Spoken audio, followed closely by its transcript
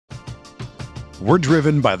We're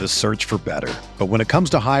driven by the search for better. But when it comes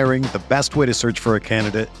to hiring, the best way to search for a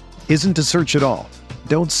candidate isn't to search at all.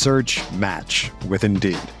 Don't search, match with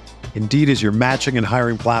Indeed. Indeed is your matching and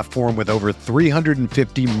hiring platform with over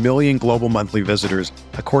 350 million global monthly visitors,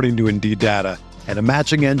 according to Indeed data, and a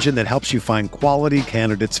matching engine that helps you find quality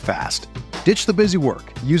candidates fast. Ditch the busy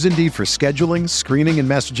work. Use Indeed for scheduling, screening, and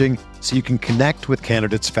messaging so you can connect with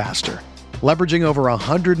candidates faster. Leveraging over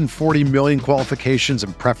 140 million qualifications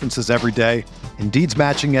and preferences every day, Indeed's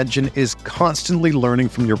matching engine is constantly learning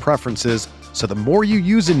from your preferences, so the more you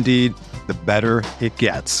use Indeed, the better it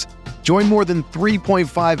gets. Join more than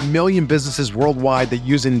 3.5 million businesses worldwide that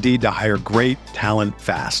use Indeed to hire great talent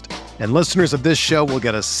fast. And listeners of this show will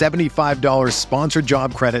get a $75 sponsored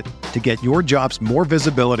job credit to get your jobs more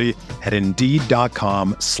visibility at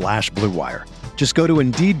Indeed.com/Blue Wire. Just go to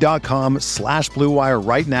Indeed.com/Blue Wire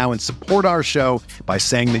right now and support our show by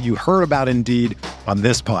saying that you heard about Indeed on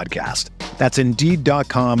this podcast. That's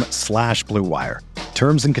Indeed.com/Blue Wire.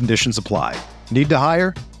 Terms and conditions apply. Need to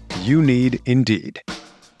hire? You need Indeed.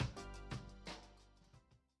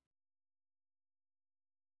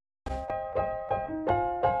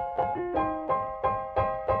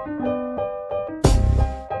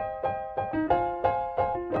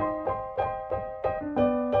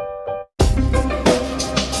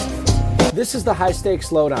 This is the High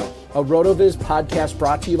Stakes Lowdown, a RotoViz podcast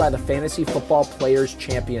brought to you by the Fantasy Football Players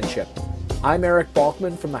Championship. I'm Eric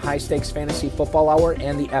Balkman from the High Stakes Fantasy Football Hour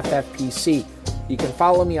and the FFPC. You can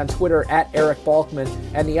follow me on Twitter at Eric Balkman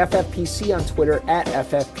and the FFPC on Twitter at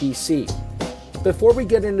FFPC. Before we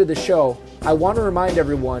get into the show, I want to remind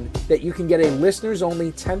everyone that you can get a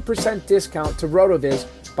listeners-only 10% discount to RotoViz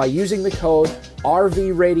by using the code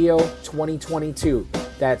RVRadio2022.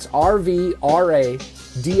 That's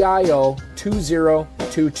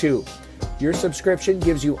RVRADIO2022. Your subscription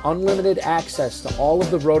gives you unlimited access to all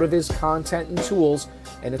of the RotoViz content and tools,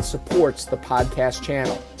 and it supports the podcast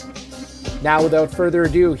channel. Now, without further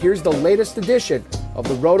ado, here's the latest edition of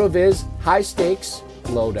the RotoViz High Stakes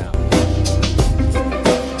Lowdown.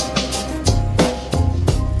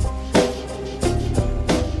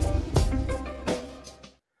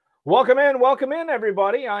 Welcome in,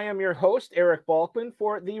 everybody. I am your host, Eric Balkman,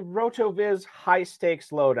 for the RotoViz High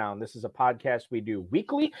Stakes Lowdown. This is a podcast we do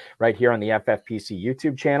weekly right here on the FFPC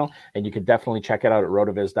YouTube channel, and you can definitely check it out at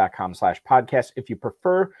rotoviz.com/podcast if you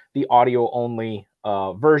prefer the audio-only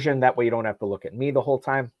version. That way you don't have to look at me the whole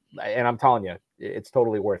time, and I'm telling you, it's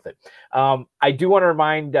totally worth it. I do want to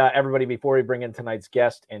remind everybody before we bring in tonight's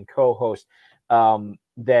guest and co-host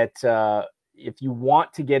that if you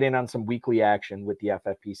want to get in on some weekly action with the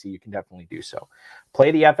FFPC, you can definitely do so.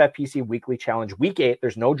 Play the FFPC Weekly Challenge Week 8.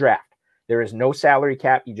 There's no draft. There is no salary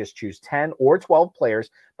cap. You just choose 10 or 12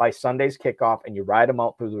 players by Sunday's kickoff, and you ride them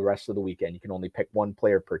out through the rest of the weekend. You can only pick one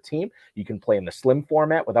player per team. You can play in the slim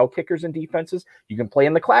format without kickers and defenses. You can play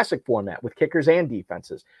in the classic format with kickers and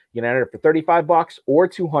defenses. You can enter for $35 or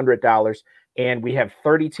 $200. And we have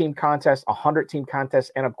 30-team contests, 100-team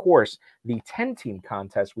contests, and, of course, the 10-team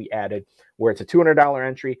contest we added where it's a $200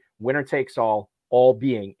 entry, winner takes all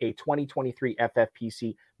being a 2023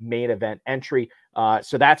 FFPC main event entry.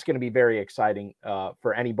 So that's going to be very exciting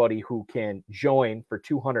for anybody who can join for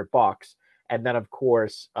 $200 and then, of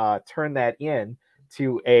course, turn that in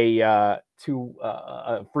to a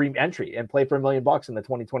free entry and play for $1 million in the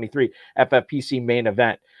 2023 FFPC main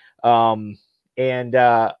event.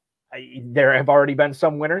 There have already been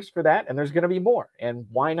some winners for that, and there's going to be more. And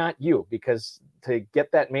why not you? Because to get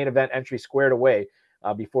that main event entry squared away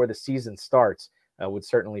before the season starts would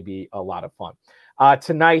certainly be a lot of fun.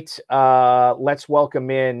 Tonight, let's welcome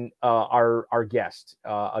in our guest,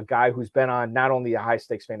 a guy who's been on not only a High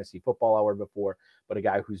Stakes Fantasy Football Hour before, but a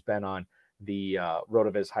guy who's been on the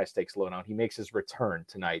RotoViz High Stakes Lowdown. He makes his return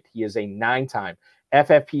tonight. He is a 9-time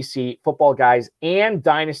FFPC Football Guys and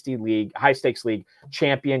Dynasty League, High Stakes League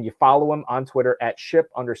champion. You follow him on Twitter at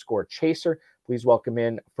 @ship_chaser. Please welcome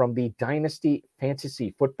in from the Dynasty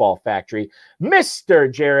Fantasy Football Factory, Mr.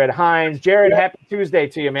 Jared Hines. Jared, happy Tuesday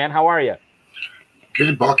to you, man. How are you?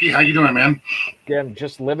 Good, Bucky. How you doing, man? Yeah, I'm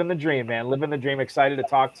just living the dream, man. Living the dream. Excited to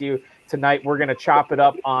talk to you tonight. We're going to chop it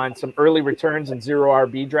up on some early returns and zero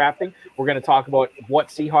RB drafting. We're going to talk about what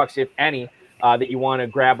Seahawks, if any, that you want to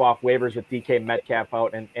grab off waivers with DK Metcalf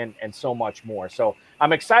out and so much more. So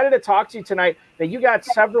I'm excited to talk to you tonight that you got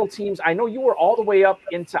several teams. I know you were all the way up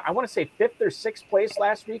into, I want to say 5th or 6th place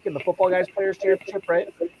last week in the Football Guys Players Championship, right?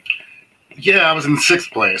 Yeah, I was in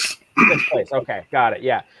 6th place. 6th place. Okay, got it.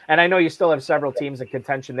 Yeah. And I know you still have several teams in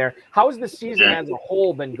contention there. How has the season as a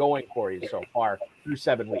whole been going for you so far through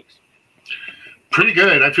 7 weeks? Pretty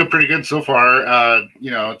good. I feel pretty good so far.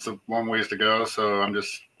 It's a long ways to go, so I'm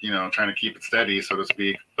just, trying to keep it steady, so to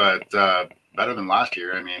speak. But better than last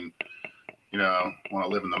year. I mean, want to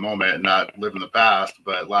live in the moment and not live in the past.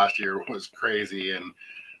 But last year was crazy, and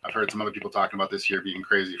I've heard some other people talking about this year being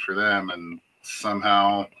crazy for them, and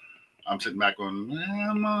somehow I'm sitting back going,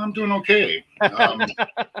 I'm doing okay.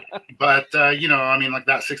 But like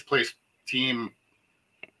that sixth place team,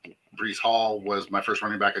 Breece Hall was my first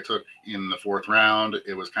running back I took in the fourth round.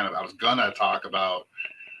 It was I was gonna talk about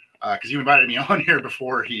because you invited me on here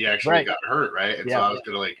before he actually got hurt, right? And so I was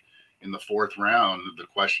gonna in the fourth round, the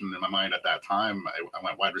question in my mind at that time, I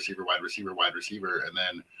went wide receiver, and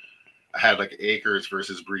then I had Akers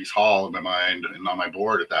versus Breece Hall in my mind and on my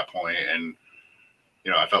board at that point, and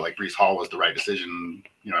I felt like Breece Hall was the right decision.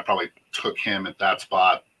 I probably took him at that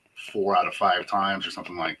spot 4 out of 5 times or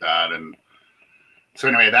something like that, and so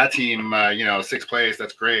anyway, that team, sixth place,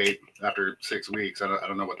 that's great. After 6 weeks, I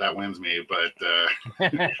don't know what that wins me, but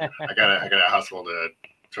I gotta hustle to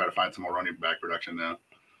try to find some more running back production now.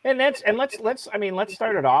 And let's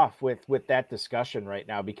start it off with that discussion right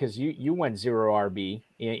now, because you went 0 RB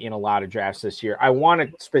in a lot of drafts this year. I want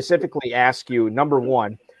to specifically ask you, number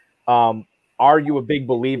one, are you a big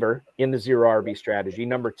believer in the 0 RB strategy?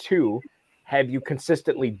 Number two, have you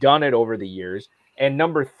consistently done it over the years? And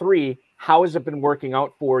number three, how has it been working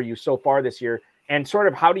out for you so far this year? And sort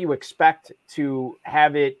of how do you expect to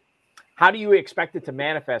have it? How do you expect it to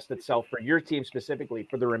manifest itself for your team specifically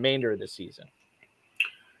for the remainder of the season?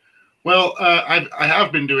 Well, I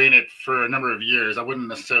have been doing it for a number of years. I wouldn't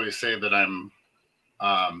necessarily say that I'm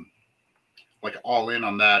all in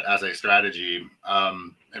on that as a strategy.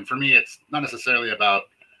 And for me, it's not necessarily about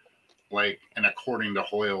an according to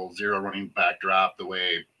Hoyle 0 running back draft the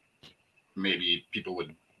way maybe people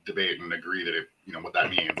would debate and agree that what that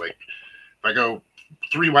means. If I go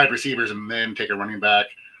 3 wide receivers and then take a running back,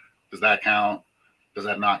 does that count? Does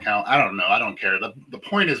that not count? I don't know. I don't care. The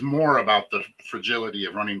point is more about the fragility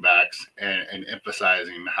of running backs and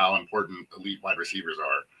emphasizing how important elite wide receivers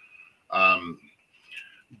are.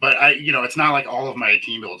 But it's not like all of my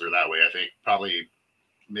team builds are that way. I think probably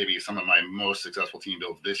maybe some of my most successful team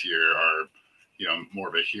builds this year are, more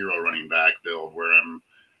of a hero running back build where I'm,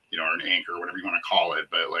 or an anchor, whatever you want to call it.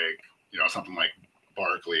 But something like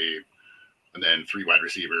Barkley and then 3 wide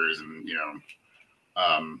receivers and,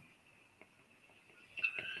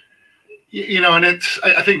 and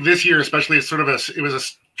I think this year, especially, it's it was a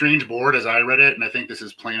strange board as I read it. And I think this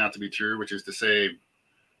is playing out to be true, which is to say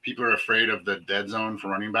people are afraid of the dead zone for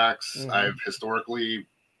running backs. Mm-hmm. I've historically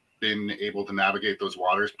been able to navigate those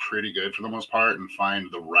waters pretty good for the most part and find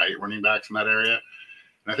the right running backs in that area.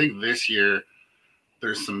 And I think this year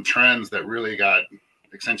there's some trends that really got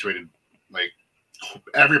accentuated.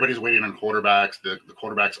 Everybody's waiting on quarterbacks. The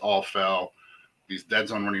quarterbacks all fell. These dead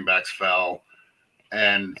zone running backs fell.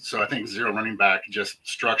 And so I think 0 running back just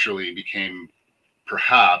structurally became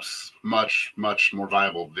perhaps much, much more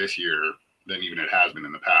viable this year than even it has been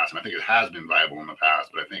in the past. And I think it has been viable in the past,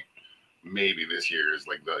 but I think maybe this year is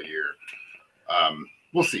the year.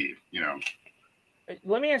 We'll see,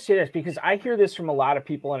 Let me ask you this, because I hear this from a lot of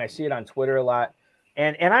people and I see it on Twitter a lot.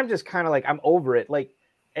 And I'm just kind of I'm over it.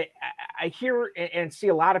 I hear and see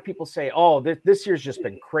a lot of people say, oh, this year's just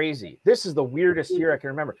been crazy. This is the weirdest year I can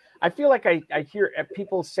remember. I feel like I hear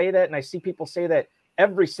people say that, and I see people say that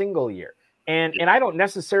every single year. And I don't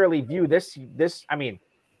necessarily view this, I mean,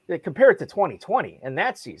 compare it to 2020 and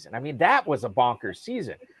that season. I mean, that was a bonkers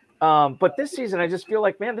season. But this season, I just feel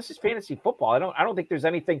like, man, this is fantasy football. I don't think there's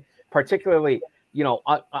anything particularly,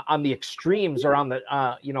 on the extremes or on the,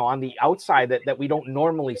 on the outside that we don't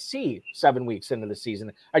normally see 7 weeks into the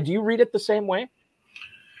season. Do you read it the same way?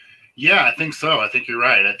 Yeah, I think so. I think you're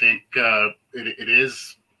right. I think it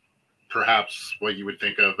is perhaps what you would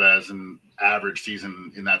think of as an average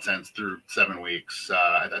season in that sense through 7 weeks.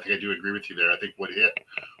 I think I do agree with you there. I think what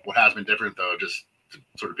has been different, though, just to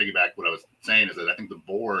sort of piggyback what I was saying, is that I think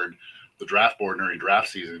the draft board during draft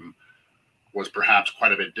season was perhaps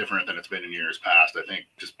quite a bit different than it's been in years past. I think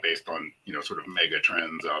just based on, sort of mega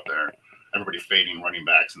trends out there, everybody fading running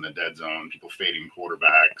backs in the dead zone, people fading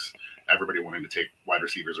quarterbacks, everybody wanting to take wide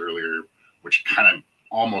receivers earlier, which kind of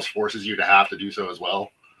almost forces you to have to do so as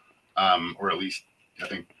well. Or at least I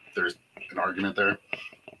think there's an argument there.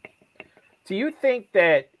 Do you think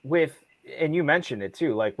that and you mentioned it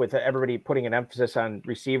too, with everybody putting an emphasis on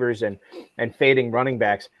receivers and fading running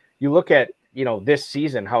backs, you look at, this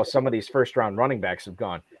season, how some of these first round running backs have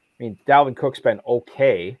gone. I mean, Dalvin Cook's been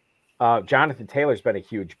okay. Jonathan Taylor's been a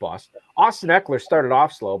huge bust. Austin Eckler started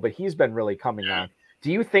off slow, but he's been really coming on.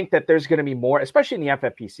 Do you think that there's going to be more, especially in the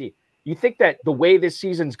FFPC? You think that the way this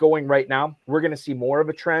season's going right now, we're going to see more of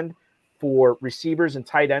a trend for receivers and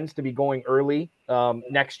tight ends to be going early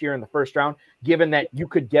next year in the first round, given that you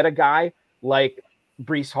could get a guy like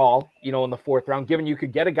Breece Hall, in the fourth round, given you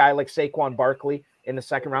could get a guy like Saquon Barkley in the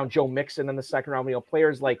second round, Joe Mixon in the second round,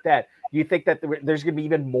 players like that. Do you think that there's going to be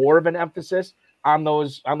even more of an emphasis on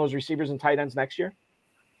those receivers and tight ends next year?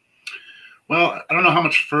 Well, I don't know how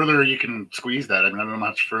much further you can squeeze that. I don't know how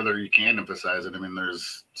much further you can emphasize it.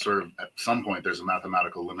 There's sort of, at some point, there's a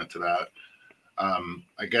mathematical limit to that.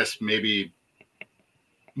 I guess maybe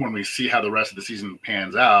when we see how the rest of the season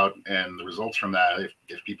pans out and the results from that,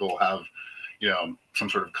 if people have, some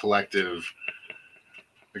sort of collective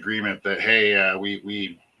agreement that, hey,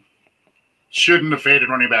 we shouldn't have faded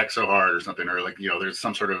running back so hard or something, or there's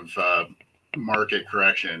some sort of market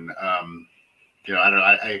correction. I don't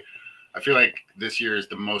know. I feel like this year is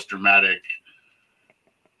the most dramatic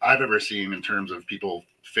I've ever seen in terms of people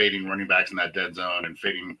fading running backs in that dead zone and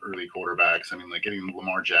fading early quarterbacks. Getting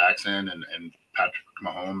Lamar Jackson and Patrick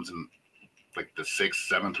Mahomes in like the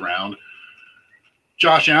 6th, 7th round.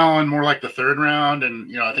 Josh Allen more like the 3rd round,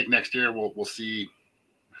 and I think next year we'll see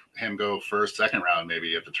him go 1st, 2nd round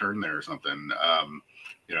maybe at the turn there or something.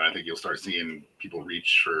 I think you'll start seeing people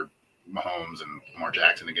reach for Mahomes and Lamar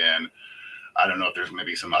Jackson again. I don't know if there's going to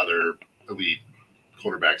be some other elite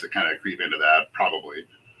quarterbacks that kind of creep into that. Probably.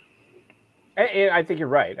 I think you're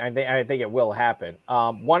right. I think it will happen.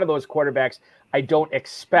 One of those quarterbacks I don't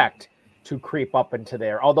expect to creep up into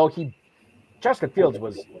there, although Justin Fields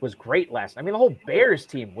was great last night. The whole Bears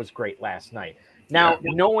team was great last night. Now,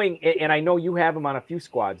 knowing, and I know you have him on a few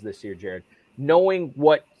squads this year, Jared, knowing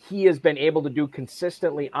what he has been able to do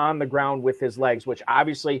consistently on the ground with his legs, which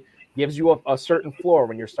obviously gives you a certain floor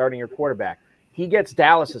when you're starting your quarterback. He gets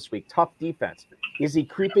Dallas this week, tough defense. Is he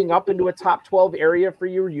creeping up into a top 12 area for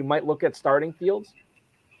you? You might look at starting Fields?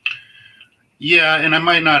 Yeah, and I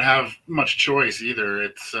might not have much choice either.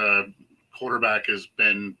 It's quarterback has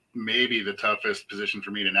been maybe the toughest position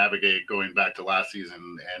for me to navigate going back to last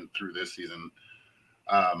season and through this season.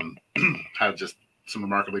 Had just some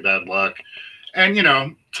remarkably bad luck. And,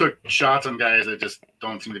 took shots on guys that just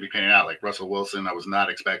don't seem to be panning out, like Russell Wilson. I was not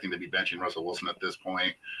expecting to be benching Russell Wilson at this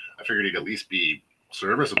point. I figured he'd at least be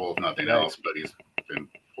serviceable, if nothing else, but he's been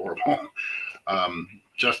horrible.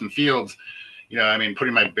 Justin Fields,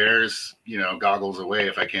 putting my Bears, goggles away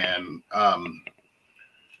if I can.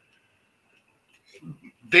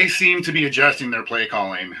 They seem to be adjusting their play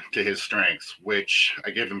calling to his strengths, which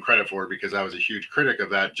I give them credit for because I was a huge critic of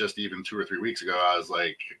that just even 2 or 3 weeks ago. I was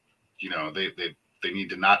like, they need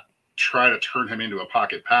to not try to turn him into a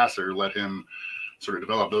pocket passer, let him sort of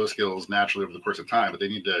develop those skills naturally over the course of time, but they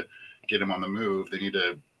need to get him on the move. They need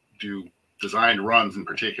to do designed runs in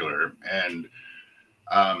particular. And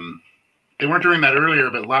they weren't doing that earlier,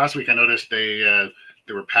 but last week I noticed they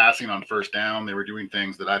were passing on first down. They were doing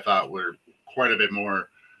things that I thought were quite a bit more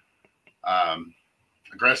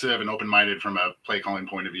aggressive and open-minded from a play calling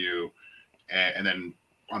point of view. And then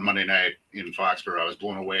on Monday night in Foxborough, I was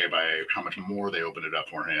blown away by how much more they opened it up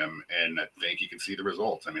for him. And I think you can see the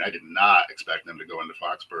results. I did not expect them to go into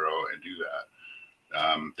Foxborough and do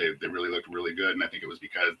that. They really looked really good. And I think it was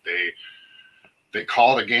because they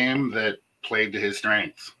called a game that played to his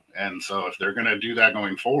strengths. And so if they're going to do that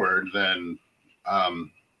going forward, then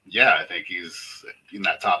I think he's in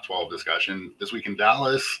that top 12 discussion this week in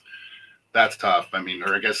Dallas. That's tough.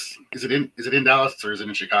 Or I guess, is it in Dallas or is it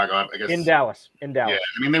in Chicago? I guess in Dallas. Yeah.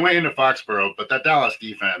 They went into Foxborough, but that Dallas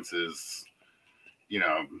defense is,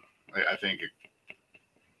 I think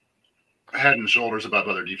head and shoulders above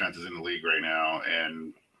other defenses in the league right now.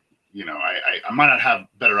 And, I might not have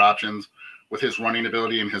better options with his running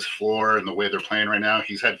ability and his floor and the way they're playing right now.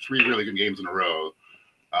 He's had 3 really good games in a row.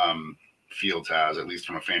 Fields has, at least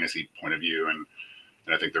from a fantasy point of view. And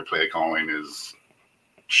I think their play calling is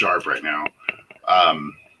sharp right now.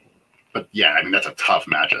 But that's a tough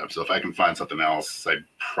matchup. So if I can find something else, I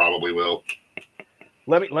probably will.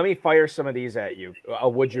 Let me fire some of these at you.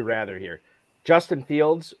 Would you rather here? Justin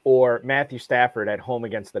Fields or Matthew Stafford at home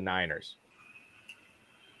against the Niners?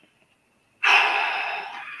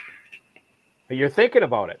 But you're thinking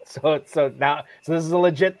about it. So this is a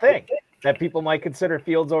legit thing that people might consider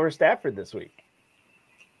Fields over Stafford this week.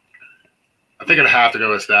 I think I'd have to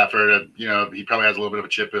go with Stafford. He probably has a little bit of a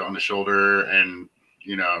chip on the shoulder, and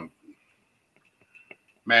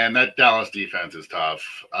man, that Dallas defense is tough.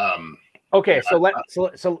 Okay, so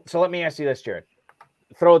let me ask you this, Jared.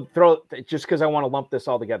 Throw just because I want to lump this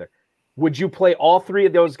all together. Would you play all 3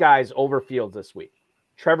 of those guys over Fields this week?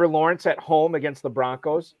 Trevor Lawrence at home against the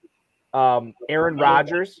Broncos, Aaron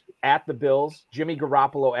Rodgers at the Bills, Jimmy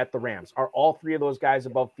Garoppolo at the Rams. Are all three of those guys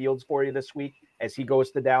above Fields for you this week as he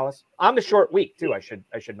goes to Dallas on the short week too? I should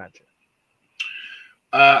mention.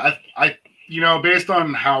 I based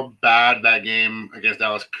on how bad that game against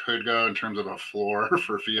Dallas could go in terms of a floor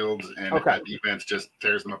for Fields, and if that defense just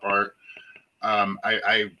tears them apart,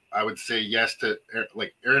 I would say yes to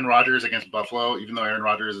like Aaron Rodgers against Buffalo, even though Aaron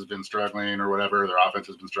Rodgers has been struggling or whatever, their offense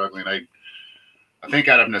has been struggling. I think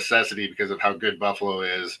out of necessity because of how good Buffalo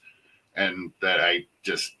is, and that I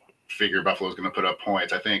just figure Buffalo is going to put up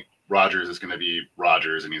points. I think Rodgers is going to be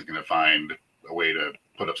Rodgers, and he's going to find a way to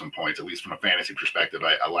put up some points, at least from a fantasy perspective.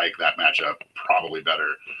 I like that matchup probably better.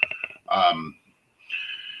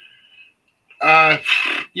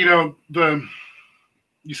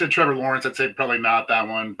 You said Trevor Lawrence. I'd say probably not that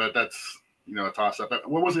one, but that's, a toss-up.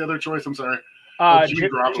 What was the other choice? I'm sorry. Jimmy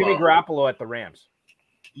Garoppolo at the Rams.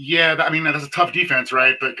 Yeah, that's a tough defense,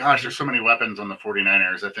 right? But gosh, there's so many weapons on the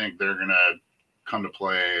 49ers. I think they're going to come to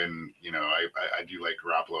play, and, I do like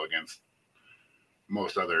Garoppolo against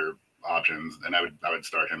most other options, and I would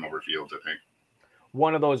start him over Fields, I think.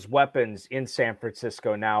 One of those weapons in San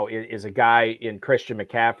Francisco now is a guy in Christian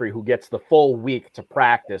McCaffrey who gets the full week to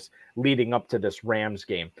practice leading up to this Rams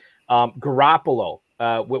game. Garoppolo,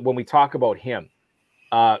 when we talk about him,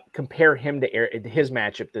 compare him to his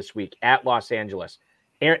matchup this week at Los Angeles.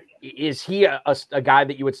 Is he a guy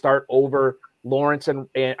that you would start over Lawrence and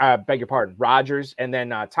beg your pardon, Rodgers, and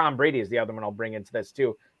then Tom Brady is the other one I'll bring into this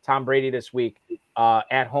too. Tom Brady this week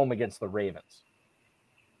at home against the Ravens.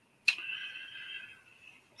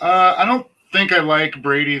 I don't think I like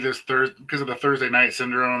Brady this Thursday because of the Thursday night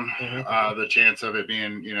syndrome. Mm-hmm. The chance of it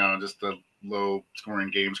being, just a low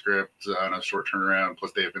scoring game script on a short turnaround.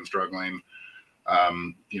 Plus, they have been struggling. I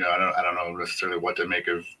don't know necessarily what to make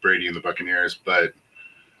of Brady and the Buccaneers, but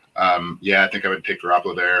I think I would take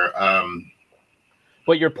Garoppolo there.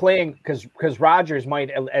 But you're playing because Rodgers might,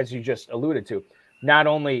 as you just alluded to, not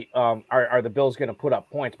only are the Bills going to put up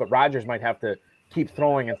points, but Rodgers might have to keep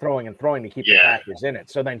throwing and throwing and throwing to keep the Packers in it.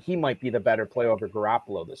 So then he might be the better play over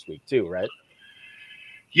Garoppolo this week too, right?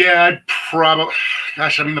 Yeah, I'd probably.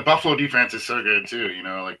 Gosh, the Buffalo defense is so good too.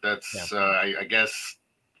 That's. I guess.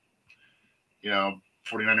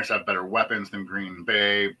 49ers have better weapons than Green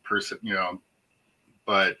Bay.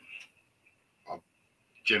 But I'll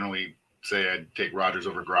generally say I'd take Rodgers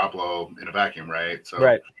over Garoppolo in a vacuum, right? So.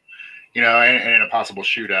 Right. And in a possible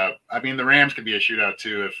shootout. The Rams could be a shootout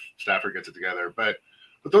too if Stafford gets it together. But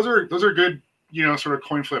those are good, sort of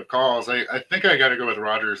coin flip calls. I think I got to go with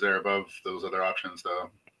Rodgers there above those other options, though.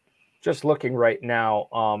 Just looking right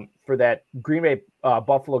now for that Green Bay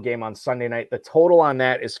Buffalo game on Sunday night, the total on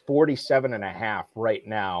that is 47.5 right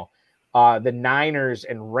now. The Niners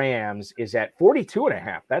and Rams is at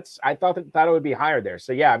 42.5. I thought it would be higher there.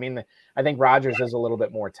 So yeah, I think Rodgers is a little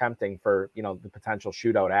bit more tempting for the potential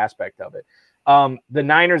shootout aspect of it. The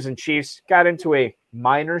Niners and Chiefs got into a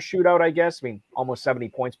minor shootout, I guess. Almost 70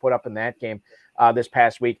 points put up in that game this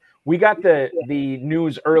past week. We got the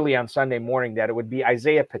news early on Sunday morning that it would be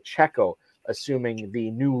Isaiah Pacheco assuming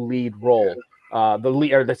the new lead role,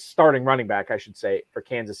 the starting running back, I should say, for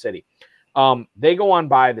Kansas City. They go on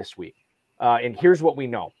bye this week. And here's what we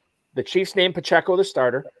know. The Chiefs named Pacheco the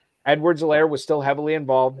starter. Edwards-Helaire was still heavily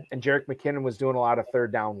involved, and Jerick McKinnon was doing a lot of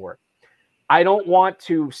third down work. I don't want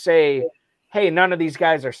to say, hey, none of these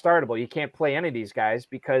guys are startable. You can't play any of these guys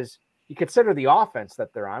because you consider the offense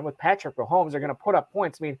that they're on. With Patrick Mahomes, they're going to put up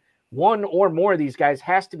points. One or more of these guys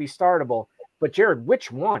has to be startable. But, Jared,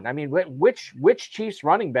 which one? Which Chiefs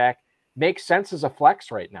running back makes sense as a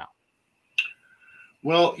flex right now?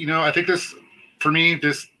 Well, I think this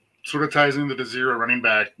sort of ties into the zero running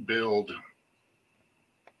back build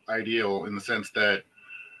ideal in the sense that,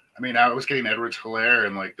 I was getting Edwards-Helaire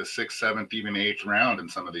in like the 6th, 7th, even 8th round in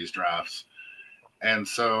some of these drafts. And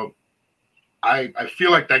so I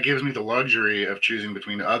feel like that gives me the luxury of choosing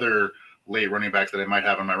between other late running backs that I might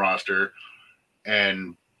have on my roster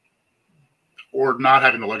or not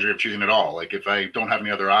having the luxury of choosing at all. Like if I don't have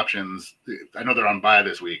any other options, I know they're on bye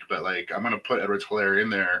this week, but like I'm going to put Edwards-Helaire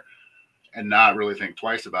in there and not really think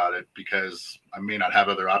twice about it because I may not have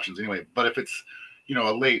other options anyway. But if it's,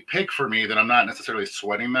 a late pick for me, then I'm not necessarily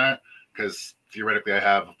sweating that because theoretically I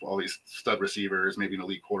have all these stud receivers, maybe an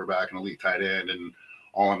elite quarterback, an elite tight end, and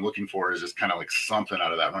all I'm looking for is just kind of like something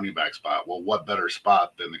out of that running back spot. Well, what better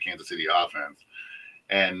spot than the Kansas City offense?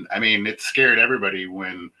 And it scared everybody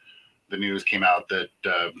when the news came out that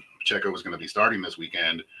Pacheco was going to be starting this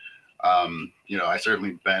weekend. I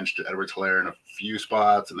certainly benched Edwards-Helaire in a few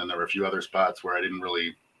spots, and then there were a few other spots where I didn't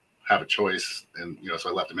really have a choice, and so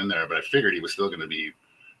I left him in there. But I figured he was still going to be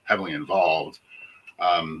heavily involved.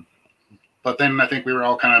 But then I think we were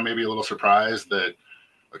all kind of maybe a little surprised that,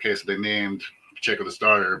 okay, so they named Pacheco the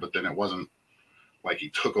starter, but then it wasn't like he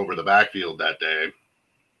took over the backfield that day.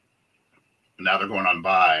 Now they're going on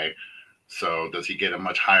bye. So does he get a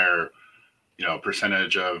much higher,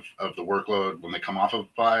 percentage of the workload when they come off of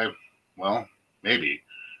bye? Well, maybe.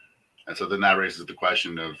 And so then that raises the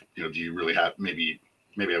question of, do you really have, maybe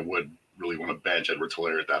I would really want to bench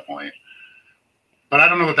Edwards-Helaire at that point. But I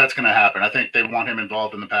don't know that that's going to happen. I think they want him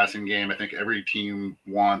involved in the passing game. I think every team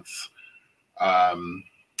wants,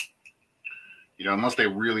 unless they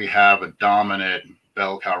really have a dominant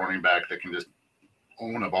bell cow running back that can just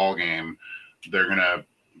own a ball game, they're going to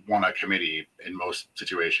want a committee in most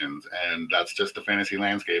situations. And that's just the fantasy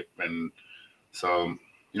landscape. And so,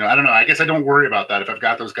 I don't know. I guess I don't worry about that. If I've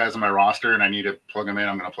got those guys on my roster and I need to plug them in,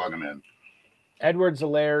 I'm going to plug them in.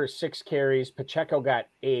 Edwards-Helaire, 6 carries. Pacheco got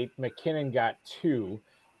 8. McKinnon got 2.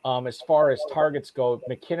 As far as targets go,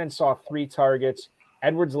 McKinnon saw 3 targets.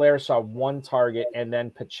 Edwards-Helaire saw 1 target. And then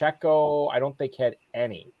Pacheco, I don't think had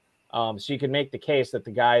any. So you can make the case that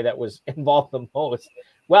the guy that was involved the most,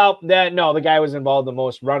 the guy was involved the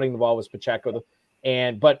most running the ball was Pacheco.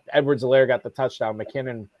 But Edwards-Helaire got the touchdown.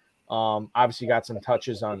 McKinnon obviously got some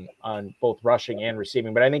touches on both rushing and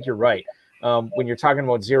receiving. But I think you're right. When you're talking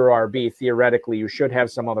about zero RB, theoretically, you should have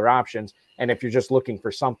some other options. And if you're just looking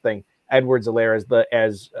for something, Edwards-Helaire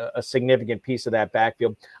as a significant piece of that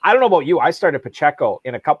backfield. I don't know about you. I started Pacheco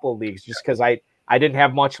in a couple of leagues just because I didn't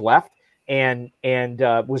have much left and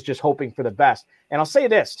was just hoping for the best. And I'll say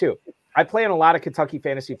this, too. I play in a lot of Kentucky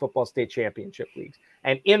Fantasy Football State Championship leagues.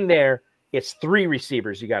 And in there, it's 3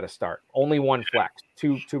 receivers you got to start. Only 1 flex.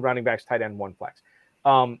 2 running backs, tight end, 1 flex.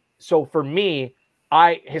 So for me,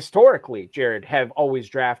 I historically, Jared, have always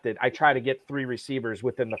drafted. I try to get 3 receivers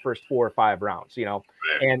within the first 4 or 5 rounds,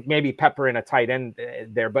 and maybe pepper in a tight end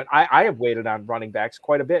there. But I have waited on running backs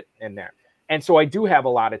quite a bit in there. And so I do have a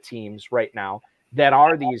lot of teams right now that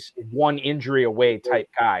are these one injury away type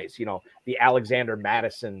guys, the Alexander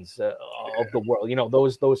Madisons of the world,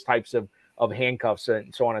 those types of handcuffs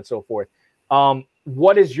and so on and so forth.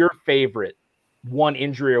 What is your favorite one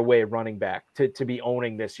injury away running back to be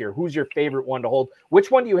owning this year? Who's your favorite one to hold?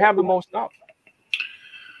 Which one do you have the most of?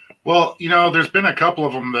 Well, there's been a couple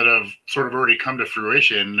of them that have sort of already come to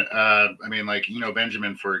fruition.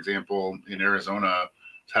 Benjamin, for example, in Arizona,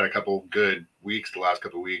 has had a couple good weeks the last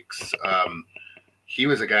couple of weeks. He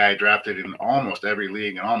was a guy drafted in almost every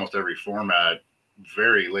league and almost every format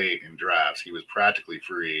very late in drafts. He was practically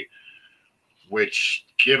free, which,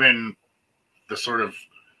 given the sort of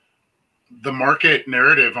the market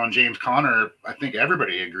narrative on James Conner, I think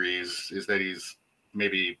everybody agrees is that he's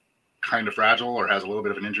maybe kind of fragile or has a little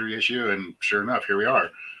bit of an injury issue. And sure enough, here we are.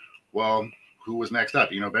 Well, who was next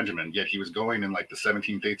up? Benjamin. Yet he was going in like the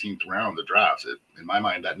 17th, 18th round of drafts. In my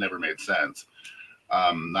mind, that never made sense.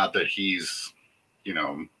 Not that he's,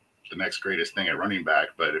 the next greatest thing at running back,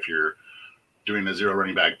 but if you're doing a 0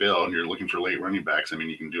 running back bill and you're looking for late running backs,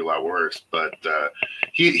 you can do a lot worse. But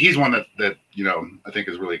he's one that I think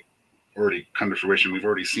is really already come to fruition. We've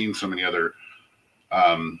already seen so many other,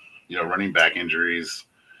 running back injuries.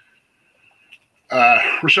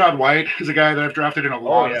 Rachaad White is a guy that I've drafted in a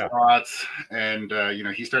lot of spots, and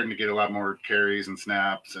he's starting to get a lot more carries and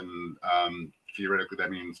snaps, and theoretically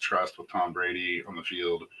that means trust with Tom Brady on the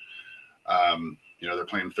field. They're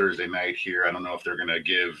playing Thursday night here. I don't know if they're going to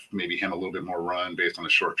give maybe him a little bit more run based on a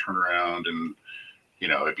short turnaround and,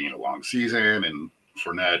 it being a long season. And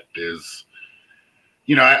Fournette is,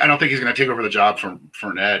 I don't think he's going to take over the job from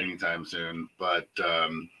Fournette anytime soon. But,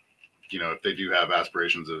 if they do have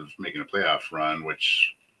aspirations of making a playoff run,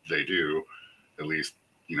 which they do, at least,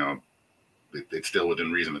 it's still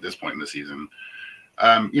within reason at this point in the season.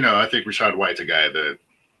 I think Rachaad White's a guy that,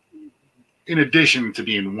 in addition to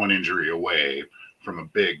being one injury away from a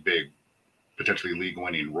big, potentially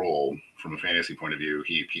league-winning role from a fantasy point of view,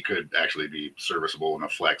 he could actually be serviceable in a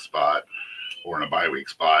flex spot or in a bye week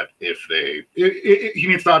spot if he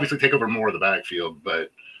needs to obviously take over more of the backfield,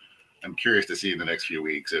 but I'm curious to see in the next few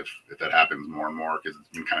weeks if that happens more and more, because it's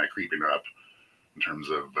been kind of creeping up in terms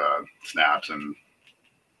of snaps and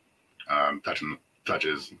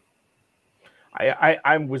touches.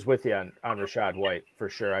 I was with you on Rachaad White for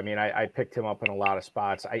sure. I picked him up in a lot of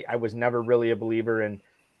spots. I was never really a believer in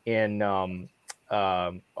Keyshawn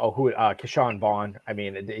Vaughn.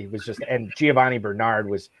 He was just, and Giovanni Bernard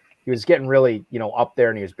was getting really, up there,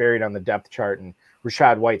 and he was buried on the depth chart, and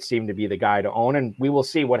Rachaad White seemed to be the guy to own, and we will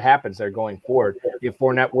see what happens there going forward. If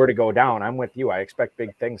Fournette were to go down, I'm with you. I expect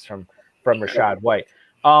big things from Rachaad White.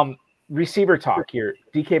 Receiver talk here.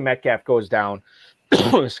 DK Metcalf goes down.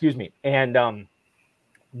 Excuse me. And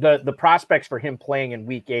the prospects for him playing in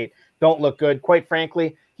week 8 don't look good. Quite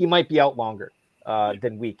frankly, he might be out longer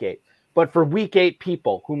than week 8. But for week 8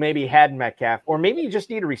 people who maybe had Metcalf, or maybe you just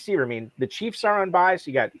need a receiver. I mean, the Chiefs are on bye,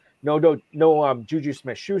 so you got no Juju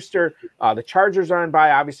Smith-Schuster. The Chargers are on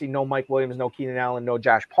bye. Obviously, no Mike Williams, no Keenan Allen, no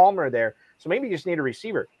Josh Palmer there. So maybe you just need a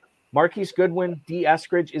receiver. Marquise Goodwin, D.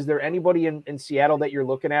 Eskridge. Is there anybody in Seattle that you're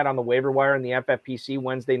looking at on the waiver wire in the FFPC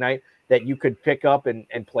Wednesday night that you could pick up and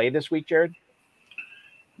play this week, Jared?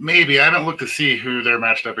 Maybe. I haven't looked to see who they're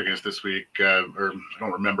matched up against this week, or I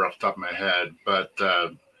don't remember off the top of my head. But,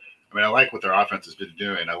 I like what their offense has been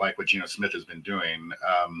doing. I like what Geno Smith has been doing.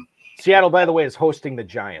 Seattle, by the way, is hosting the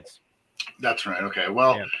Giants. That's right. Okay.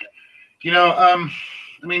 Well, Goodwin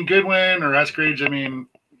or Eskridge,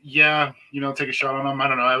 take a shot on them. I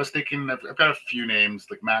don't know. I was thinking I've got a few names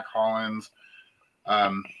like Mac Hollins.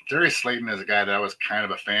 Darius Slayton is a guy that I was kind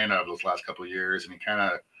of a fan of those last couple of years, and he kind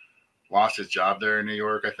of lost his job there in New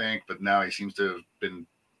York, I think, but now he seems to have been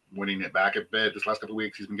winning it back a bit this last couple of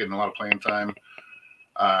weeks. He's been getting a lot of playing time.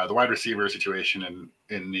 The wide receiver situation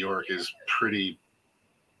in New York is pretty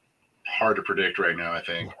hard to predict right now, I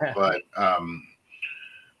think.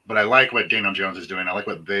 But I like what Daniel Jones is doing. I like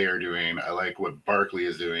what they are doing. I like what Barkley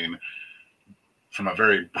is doing. From a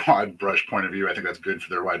very broad brush point of view, I think that's good for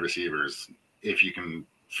their wide receivers if you can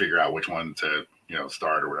figure out which one to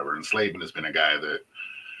start or whatever. And Slayton has been a guy that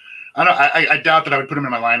I doubt that I would put him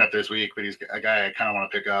in my lineup this week, but he's a guy I kind of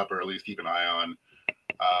want to pick up or at least keep an eye on.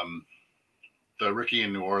 The rookie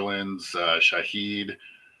in New Orleans, Shaheed,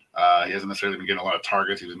 he hasn't necessarily been getting a lot of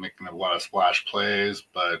targets. He's been making a lot of splash plays,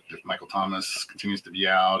 but if Michael Thomas continues to be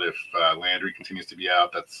out, if Landry continues to be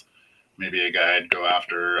out, that's maybe a guy I'd go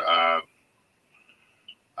after.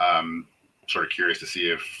 Sort of curious to see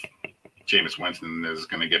if Jameis Winston is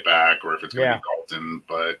going to get back or if it's going to be Dalton,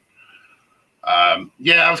 but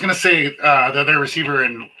I was going to say their receiver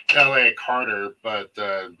in LA, Carter, but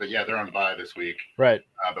they're on bye this week. Right.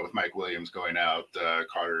 But with Mike Williams going out,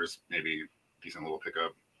 Carter's maybe a decent little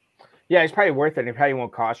pickup. Yeah, it's probably worth it. It probably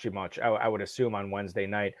won't cost you much, I would assume, on Wednesday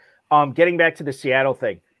night. Getting back to the Seattle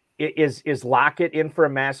thing, is Lockett in for a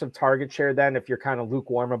massive target share then if you're kind of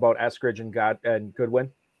lukewarm about Eskridge and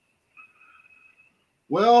Goodwin?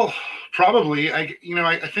 Well, probably. I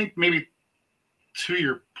think maybe to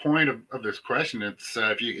your point of this question, it's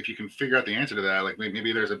if you can figure out the answer to that, like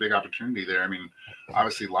maybe there's a big opportunity there. I mean,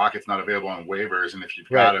 obviously Lockett's not available on waivers, and if you've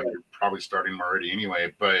got him, you're probably starting him already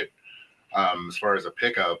anyway. But as far as a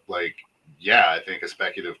pickup, I think a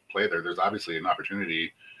speculative play there. There's obviously an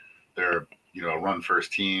opportunity. They're a run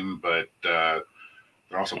first team, but they're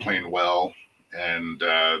also playing well, and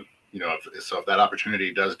if that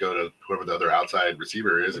opportunity does go to whoever the other outside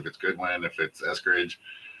receiver is, if it's Goodwin, if it's Eskridge,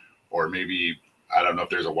 or maybe I don't know if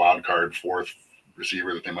there's a wild card fourth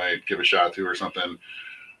receiver that they might give a shot to or something.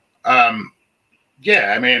 I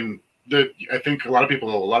think a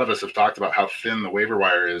lot of us have talked about how thin the waiver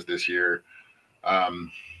wire is this year.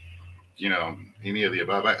 Any of the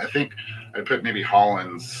above. I think I'd put maybe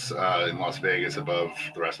Hollins in Las Vegas above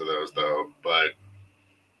the rest of those, though. But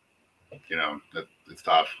it's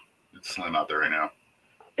tough. It's slim out there right now.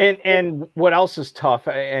 And what else is tough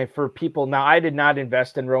for people now? I did not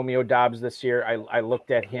invest in Romeo Doubs this year. I looked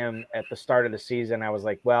at him at the start of the season. I was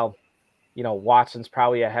like, well, Watson's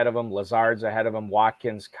probably ahead of him. Lazard's ahead of him.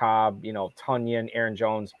 Watkins, Cobb, Tunyon, Aaron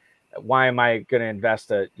Jones. Why am I going to invest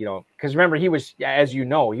because remember, he was, as he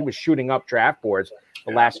was shooting up draft boards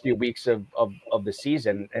the last few weeks of the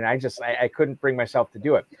season. And I couldn't bring myself to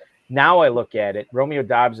do it. Now I look at it. Romeo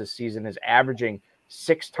Doubs this season is averaging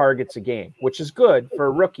 6 targets a game, which is good for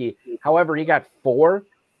a rookie. However, he got 4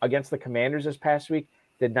 against the Commanders this past week,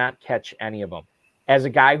 did not catch any of them. As a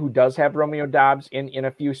guy who does have Romeo Doubs in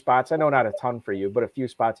a few spots, I know not a ton for you, but a few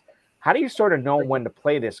spots, how do you sort of know when to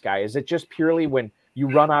play this guy? Is it just purely when you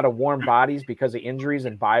run out of warm bodies because of injuries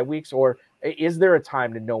and bye weeks, or is there a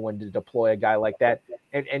time to know when to deploy a guy like that?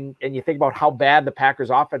 And you think about how bad the Packers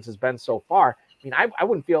offense has been so far. I mean, I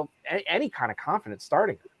wouldn't feel any kind of confidence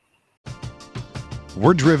starting.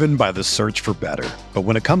 We're driven by the search for better. But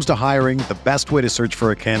when it comes to hiring, the best way to search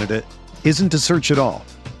for a candidate isn't to search at all.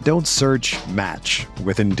 Don't search, match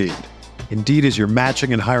with Indeed. Indeed is your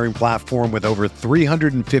matching and hiring platform with over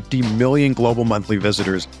 350 million global monthly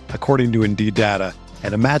visitors, according to Indeed data,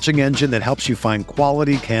 and a matching engine that helps you find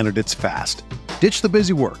quality candidates fast. Ditch the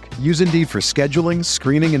busy work. Use Indeed for scheduling,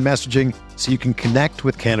 screening, and messaging so you can connect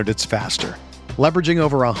with candidates faster. Leveraging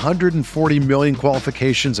over 140 million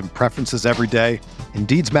qualifications and preferences every day,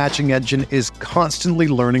 Indeed's matching engine is constantly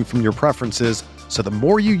learning from your preferences, so the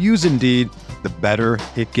more you use Indeed, the better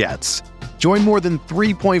it gets. Join more than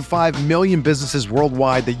 3.5 million businesses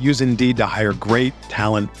worldwide that use Indeed to hire great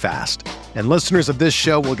talent fast. And listeners of this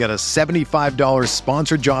show will get a $75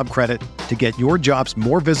 sponsored job credit to get your jobs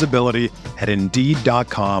more visibility at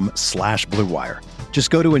Indeed.com/Blue Wire. Just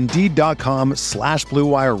go to Indeed.com/Blue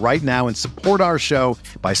Wire right now and support our show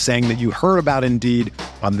by saying that you heard about Indeed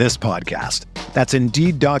on this podcast. That's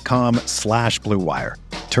Indeed.com/Blue Wire.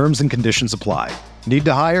 Terms and conditions apply. Need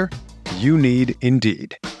to hire? You need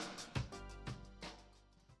Indeed.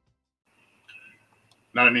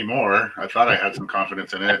 Not anymore. I thought I had some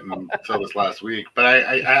confidence in it until this last week, but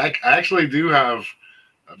I actually do have.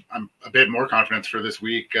 I'm a bit more confidence for this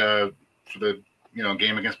week for the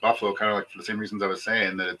game against Buffalo. Kind of like for the same reasons I was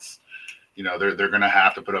saying, that it's they're going to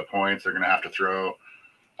have to put up points, they're going to have to throw,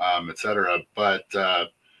 etc. But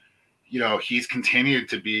he's continued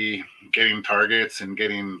to be getting targets and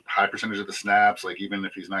getting high percentage of the snaps. Like even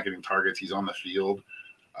if he's not getting targets, he's on the field.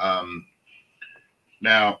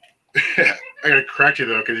 Now. I gotta correct you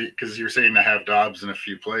though, because you're saying I have Dobbs in a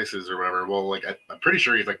few places or whatever. Well, like I'm pretty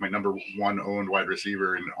sure he's like my number one owned wide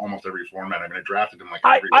receiver in almost every format. I mean, I drafted him like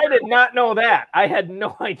I did not know that. I had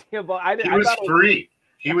no idea about. He was free.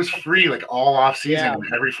 He was free like all off season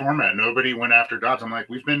in every format. Nobody went after Dobbs. I'm like,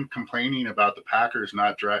 we've been complaining about the Packers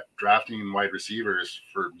not drafting wide receivers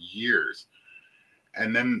for years,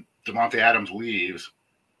 and then Devontae Adams leaves.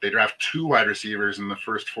 They draft 2 wide receivers in the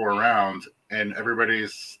first 4 rounds, and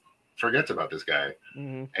everybody's forgets about this guy.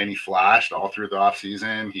 Mm-hmm. And he flashed all through the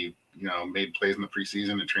offseason. He made plays in the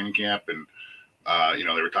preseason and training camp, and they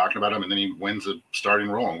were talking about him, and then he wins a starting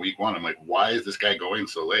role in week 1. I'm like, why is this guy going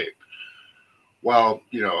so late? Well,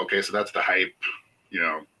 okay, so that's the hype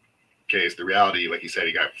case. The reality, like you said,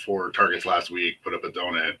 he got 4 targets last week, put up a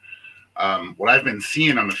donut. What I've been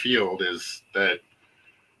seeing on the field is that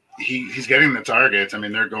he's getting the targets. I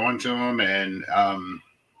mean, they're going to him, and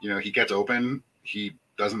he gets open. He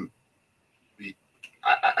doesn't.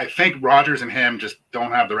 I think Rodgers and him just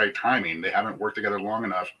don't have the right timing. They haven't worked together long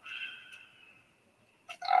enough.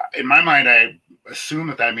 In my mind, I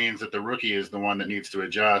assume that means that the rookie is the one that needs to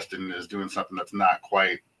adjust and is doing something that's not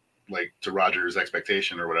quite like to Rodgers'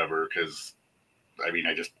 expectation or whatever. Because, I mean,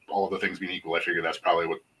 all of the things being equal, I figure that's probably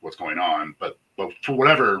what's going on. But for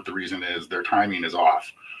whatever the reason is, their timing is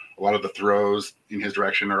off. A lot of the throws in his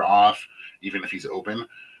direction are off, even if he's open.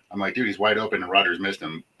 I'm like, dude, he's wide open and Rodgers missed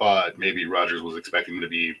him, but maybe Rodgers was expecting him to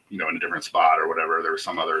be, in a different spot or whatever. There was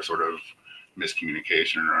some other sort of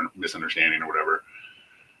miscommunication or misunderstanding or whatever.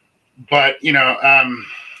 But,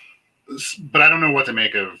 but I don't know what to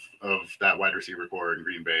make of that wide receiver core in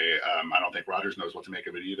Green Bay. I don't think Rodgers knows what to make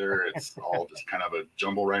of it either. It's all just kind of a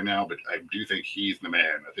jumble right now, but I do think he's the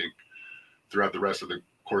man. I think throughout the rest of the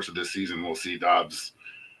course of this season, we'll see Dobbs.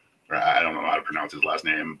 I don't know how to pronounce his last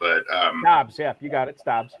name, but Dobbs. Yeah, you got it,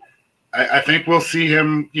 Dobbs. I think we'll see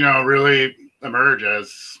him, really emerge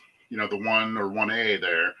as, the 1 or 1A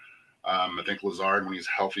there. I think Lazard, when he's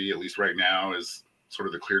healthy, at least right now, is sort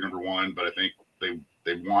of the clear number 1. But I think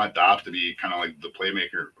they want Dobbs to be kind of like the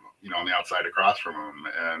playmaker, on the outside across from him.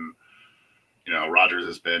 And Rodgers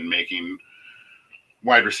has been making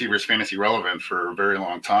wide receivers fantasy relevant for a very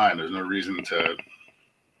long time. There's no reason to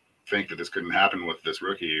think that this couldn't happen with this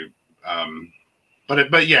rookie.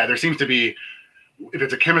 But yeah, there seems to be, if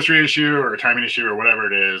it's a chemistry issue or a timing issue or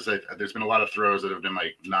whatever it is, there's been a lot of throws that have been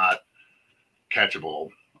like not catchable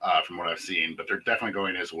from what I've seen, but they're definitely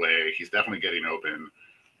going his way. He's definitely getting open,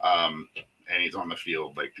 and he's on the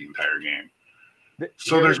field like the entire game.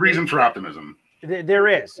 So there's reason for optimism. There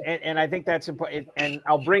is, and I think that's important. And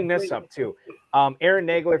I'll bring this up too. Aaron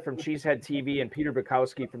Nagler from Cheesehead TV and Peter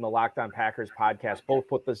Bukowski from the Locked On Packers podcast both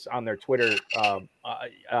put this on their Twitter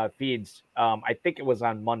feeds. I think it was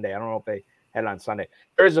on Monday. I don't know if they had it on Sunday.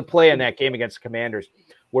 There is a play in that game against the Commanders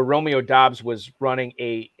where Romeo Doubs was running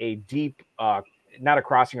a deep, not a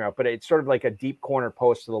crossing route, but it's sort of like a deep corner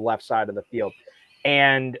post to the left side of the field,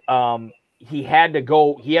 and he had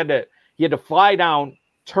to fly down,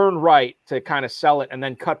 turn right to kind of sell it, and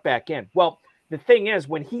then cut back in. Well, the thing is,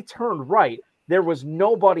 when he turned right, there was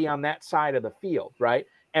nobody on that side of the field, right?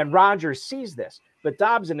 And Rodgers sees this. But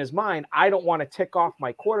Dobbs, in his mind, I don't want to tick off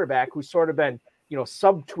my quarterback who's sort of been,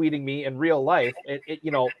 subtweeting me in real life,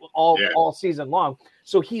 all season long.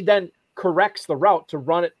 So he then corrects the route to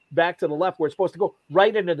run it back to the left where it's supposed to go,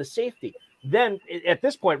 right into the safety. Then at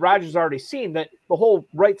this point, Rodgers already seen that the whole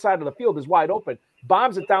right side of the field is wide open.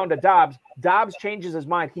 Bombs it down to Dobbs. Dobbs changes his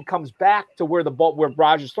mind. He comes back to where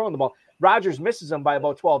Rodgers throwing the ball. Rodgers misses him by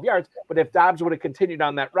about 12 yards. But if Dobbs would have continued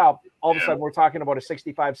on that route, all of a sudden we're talking about a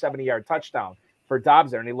 65, 70-yard touchdown for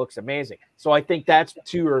Dobbs there, and he looks amazing. So I think that's,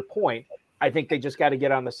 to your point, I think they just got to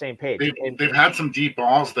get on the same page. They've had some deep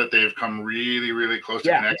balls that they've come really, really close to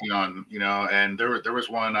connecting on, and there was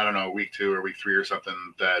one, I don't know, week 2 or week 3 or something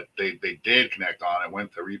that they did connect on. It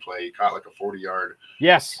went to replay. He caught like a 40-yard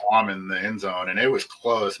bomb in the end zone, and it was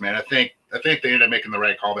close, man. I think they ended up making the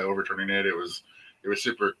right call by overturning it. It was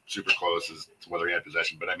super, super close as to whether he had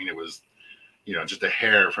possession, but I mean, it was, just a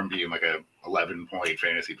hair from being like a 11-point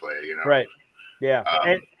fantasy play, Right. Yeah.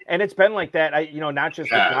 And it's been like that. Not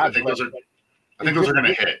just I think those are going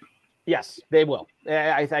to hit. Yes, they will.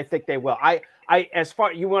 I think they will. As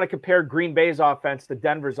far you want to compare Green Bay's offense to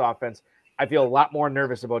Denver's offense, I feel a lot more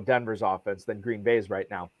nervous about Denver's offense than Green Bay's right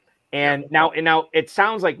now. And now it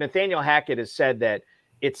sounds like Nathaniel Hackett has said that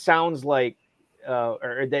it sounds like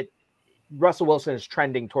or that Russell Wilson is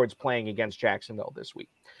trending towards playing against Jacksonville this week.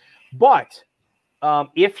 But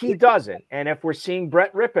if he doesn't, and if we're seeing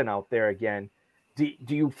Brett Rippon out there again, do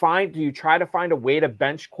you try to find a way to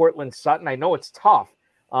bench Courtland Sutton? I know it's tough,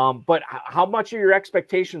 but how much are your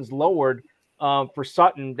expectations lowered for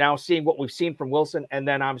Sutton now, seeing what we've seen from Wilson and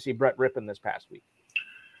then obviously Brett Rippon this past week?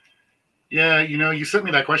 Yeah, you sent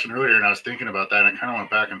me that question earlier, and I was thinking about that, and I kind of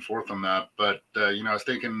went back and forth on that. But I was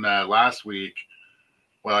thinking last week.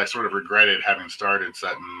 Well, I sort of regretted having started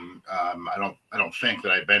Sutton. I don't think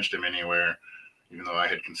that I benched him anywhere, even though I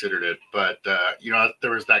had considered it. But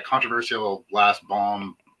there was that controversial last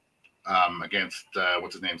bomb against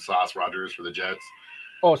what's his name, Sauce Rogers for the Jets.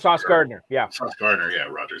 Oh, Sauce Gardner, yeah. Sauce Gardner, yeah,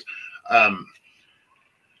 Rogers.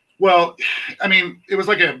 Well, I mean, it was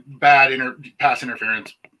like a bad pass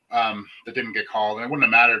interference that didn't get called, and it wouldn't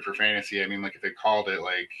have mattered for fantasy. I mean, like if they called it,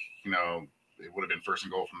 like it would have been 1st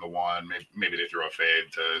and goal from the 1. Maybe they throw a fade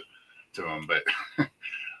to him, but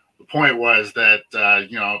the point was that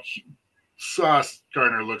Sauce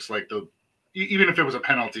Gardner looks like even if it was a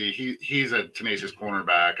penalty, he's a tenacious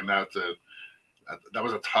cornerback, and that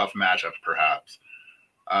was a tough matchup, perhaps.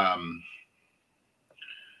 I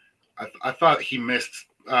thought he missed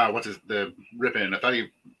the Rippon. I thought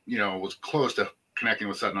he was close to connecting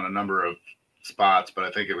with Sutton on a number of spots, but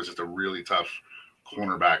I think it was just a really tough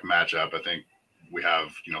cornerback matchup. I think we have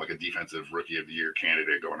like a defensive rookie of the year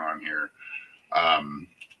candidate going on here. I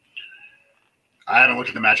haven't looked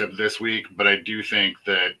at the matchup this week, but I do think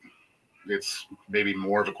that it's maybe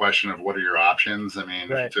more of a question of what are your options. I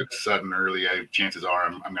mean, If you took Sutton early, chances are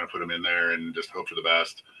I'm going to put him in there and just hope for the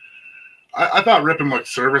best. I thought Rippon looked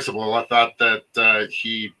serviceable. I thought that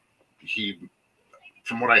he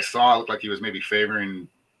from what I saw, looked like he was maybe favoring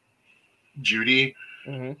Jeudy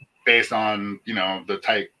based on the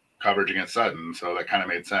tight coverage against Sutton, so that kind of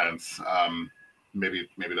made sense. Maybe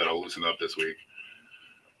that'll loosen up this week.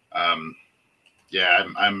 I'm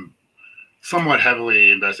somewhat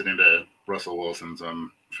heavily invested into Russell Wilson, so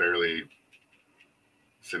I'm fairly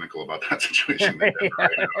cynical about that situation.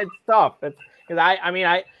 It's tough. Because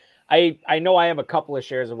I know I have a couple of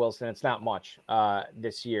shares of Wilson. It's not much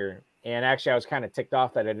this year, and actually I was kind of ticked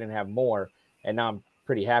off that I didn't have more, and now I'm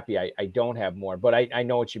pretty happy I don't have more, but I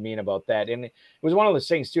know what you mean about that. And it was one of those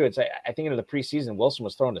things too. I think into the preseason, Wilson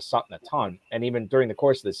was throwing to Sutton a ton. And even during the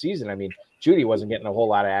course of the season, I mean, Jeudy wasn't getting a whole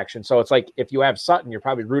lot of action. So it's like, if you have Sutton, you're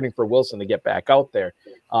probably rooting for Wilson to get back out there.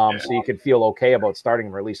 So you could feel okay about starting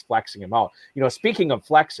him or at least flexing him out. Speaking of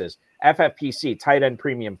flexes, FFPC tight end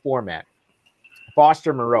premium format,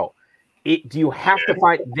 Foster Moreau. Do you have to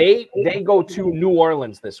find, they go to New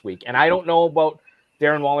Orleans this week. And I don't know about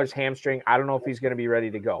Darren Waller's hamstring. I don't know if he's going to be ready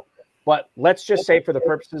to go. But let's just say, for the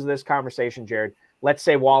purposes of this conversation, Jared, let's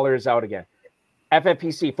say Waller is out again.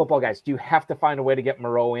 FFPC, football guys, do you have to find a way to get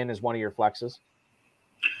Moreau in as one of your flexes?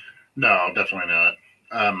 No, definitely not.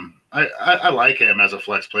 I like him as a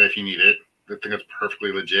flex play if you need it. I think it's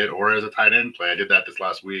perfectly legit. Or as a tight end play. I did that this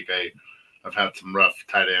last week. I've had some rough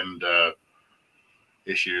tight end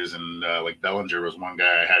issues, and like Bellinger was one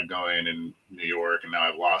guy I had going in New York, and now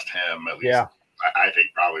I've lost him, at least. Yeah. I think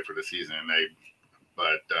probably for the season.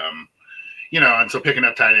 And so picking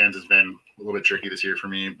up tight ends has been a little bit tricky this year for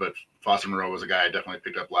me, but Foster Moreau was a guy I definitely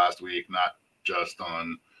picked up last week, not just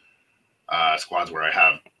on squads where I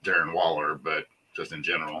have Darren Waller, but just in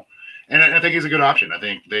general. And I think he's a good option. I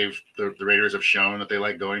think the Raiders have shown that they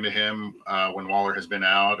like going to him when Waller has been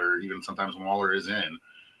out, or even sometimes when Waller is in.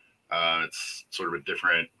 It's sort of a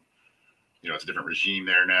different, it's a different regime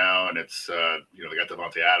there now, and it's they got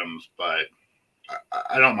Devontae Adams, but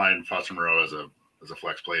I don't mind Foster Moreau as a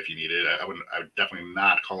flex play if you need it. I would definitely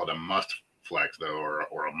not call it a must flex though,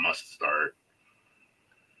 or a must start.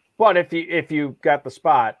 But if you got the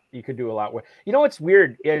spot, you could do a lot with. What's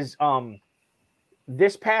weird is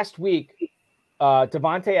this past week,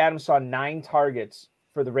 Devontae Adams saw 9 targets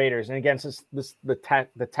for the Raiders and against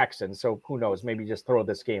the Texans. So who knows? Maybe just throw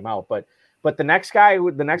this game out. But the next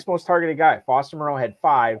most targeted guy, Foster Moreau, had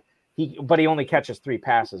 5. He only catches 3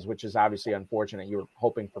 passes, which is obviously unfortunate. You were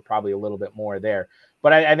hoping for probably a little bit more there.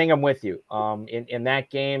 But I think I'm with you. In that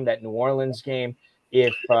game, that New Orleans game,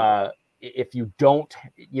 if you don't,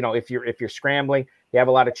 if you're scrambling, you have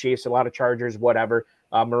a lot of Chiefs, a lot of Chargers, whatever.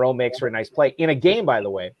 Moreau makes for a nice play in a game, by the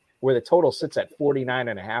way, where the total sits at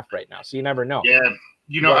 49.5 right now. So you never know. Yeah.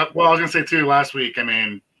 I was going to say too, last week, I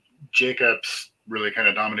mean, Jacobs really kind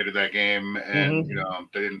of dominated that game and,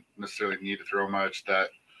 they didn't necessarily need to throw much. That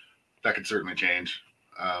could certainly change.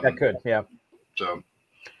 That could. Yeah. So.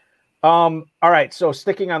 All right. So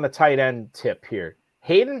sticking on the tight end tip here,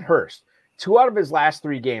 Hayden Hurst, 2 out of his last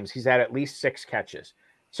 3 games, he's had at least 6 catches.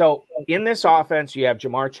 So in this offense, you have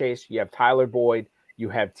Jamar Chase, you have Tyler Boyd, you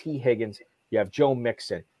have T. Higgins, you have Joe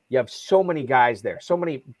Mixon. You have so many guys there, so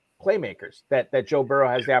many playmakers that Joe Burrow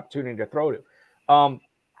has the opportunity to throw to.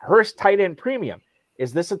 Hurst tight end premium.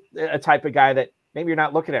 Is this a type of guy that maybe you're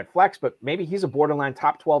not looking at flex, but maybe he's a borderline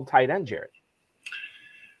top 12 tight end, Jared?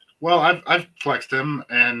 Well, I've flexed him,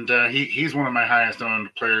 and he's one of my highest owned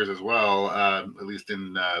players as well, at least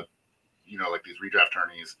in, like these redraft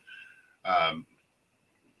tourneys.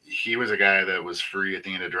 He was a guy that was free at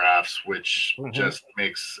the end of drafts, which just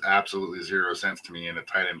makes absolutely 0 sense to me in a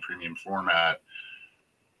tight end premium format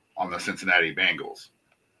on the Cincinnati Bengals.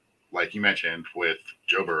 Like you mentioned with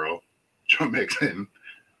Joe Burrow, Joe Mixon,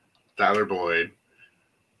 Tyler Boyd,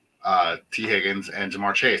 T. Higgins, and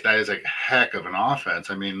Jamar Chase. That is a heck of an offense.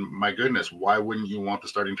 I mean, my goodness, why wouldn't you want the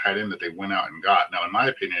starting tight end that they went out and got? Now, in my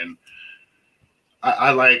opinion,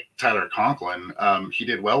 I like Tyler Conklin. He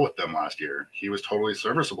did well with them last year. He was totally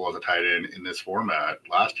serviceable as a tight end in this format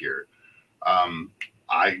last year.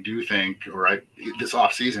 I do think, this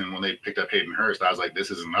offseason when they picked up Hayden Hurst, I was like,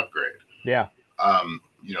 this is an upgrade. Yeah.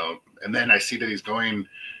 And then I see that he's going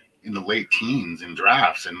in the late teens in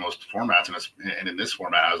drafts in most formats, and in this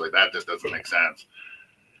format, I was like, that just doesn't make sense.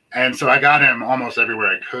 And so I got him almost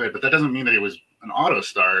everywhere I could, but that doesn't mean that he was an auto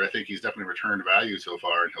start. I think he's definitely returned value so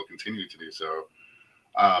far, and he'll continue to do so.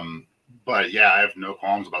 But yeah, I have no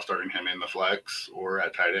qualms about starting him in the flex or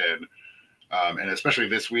at tight end. And especially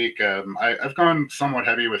this week, I've gone somewhat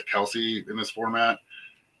heavy with Kelsey in this format,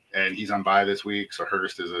 and he's on bye this week. So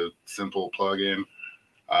Hurst is a simple plug-in,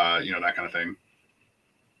 that kind of thing.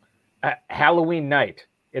 Halloween night,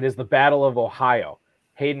 it is the Battle of Ohio.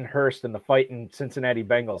 Hayden Hurst and the fighting Cincinnati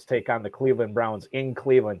Bengals take on the Cleveland Browns in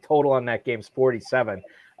Cleveland. Total on that game's 47.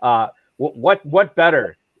 What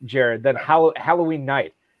better, Jared, than Halloween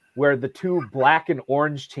night, where the 2 black and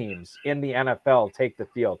orange teams in the NFL take the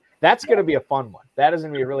field? That's going to be a fun one. That is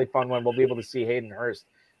going to be a really fun one. We'll be able to see Hayden Hurst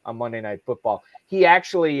on Monday Night Football. He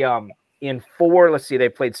actually, in 4, they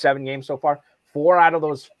played 7 games so far. 4 out of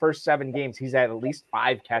those first 7 games, he's had at least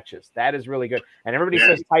 5 catches. That is really good. And everybody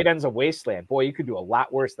says tight end's a wasteland. Boy, you could do a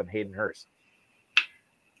lot worse than Hayden Hurst.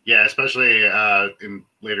 Yeah, especially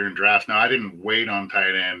later in drafts. Now, I didn't wait on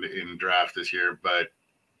tight end in drafts this year, but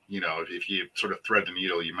if you sort of thread the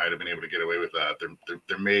needle, you might have been able to get away with that.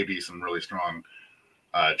 There may be some really strong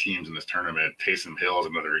teams in this tournament. Taysom Hill is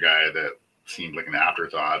another guy that seemed like an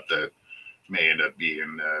afterthought that may end up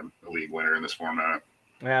being a league winner in this format.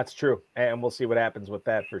 That's true, and we'll see what happens with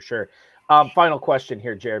that for sure. Final question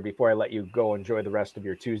here, Jared, before I let you go enjoy the rest of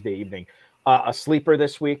your Tuesday evening. A sleeper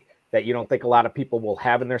this week that you don't think a lot of people will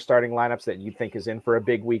have in their starting lineups that you think is in for a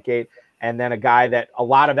big week 8, and then a guy that a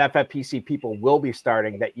lot of FFPC people will be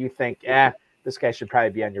starting that you think, this guy should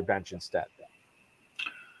probably be on your bench instead.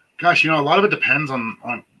 Gosh, a lot of it depends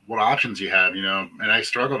on what options you have, and I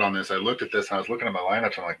struggled on this. I looked at this and I was looking at my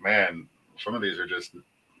lineups. I'm like, man, some of these are just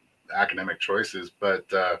academic choices, but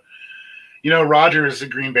Rodgers at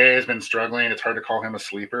Green Bay has been struggling. It's hard to call him a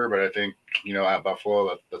sleeper, but I think at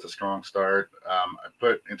Buffalo that's a strong start. I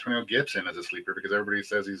put Antonio Gibson as a sleeper because everybody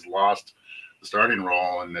says he's lost the starting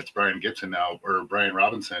role, and it's Brian Gibson now, or Brian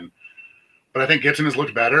Robinson. But I think Gibson has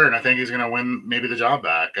looked better, and I think he's going to win maybe the job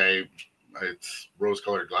back. It's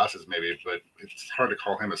rose-colored glasses maybe, but it's hard to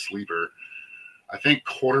call him a sleeper. I think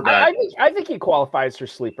quarterback. I think he qualifies for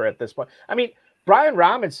sleeper at this point. I mean, Brian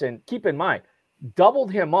Robinson, keep in mind,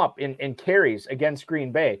 doubled him up in carries against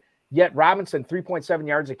Green Bay, yet Robinson 3.7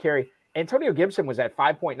 yards a carry. Antonio Gibson was at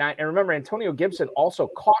 5.9. And remember, Antonio Gibson also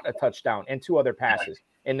caught a touchdown and 2 other passes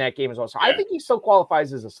in that game as well. So I think he still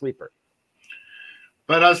qualifies as a sleeper.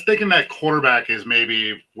 But I was thinking that quarterback is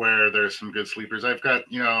maybe where there's some good sleepers. I've got,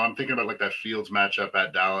 I'm thinking about like that Fields matchup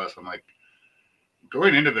at Dallas. I'm like,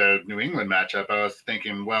 going into the New England matchup, I was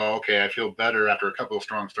thinking, well, okay, I feel better after a couple of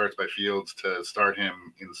strong starts by Fields to start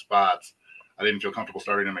him in spots. I didn't feel comfortable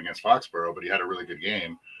starting him against Foxborough, but he had a really good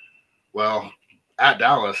game. Well, at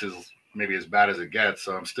Dallas is maybe as bad as it gets,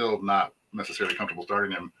 so I'm still not necessarily comfortable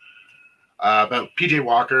starting him. But PJ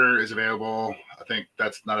Walker is available. I think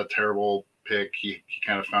that's not a terrible pick. He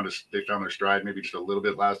kind of they found their stride maybe just a little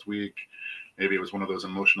bit last week. Maybe it was one of those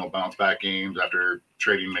emotional bounce back games after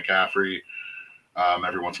trading McCaffrey.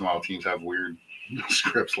 Every once in a while, teams have weird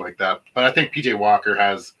scripts like that. But I think PJ Walker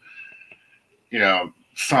has,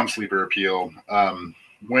 some sleeper appeal.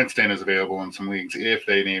 Winston is available in some leagues if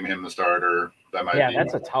they name him the starter. That might be.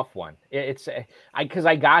 That's a tough one. It's because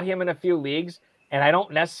I got him in a few leagues, and I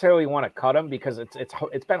don't necessarily want to cut him because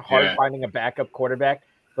it's been hard finding a backup quarterback.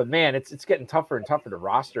 But man, it's getting tougher and tougher to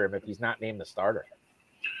roster him if he's not named the starter.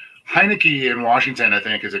 Heineke in Washington, I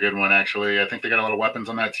think, is a good one, actually. I think they got a lot of weapons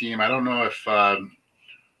on that team. I don't know if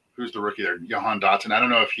who's the rookie there? Jahan Dotson. I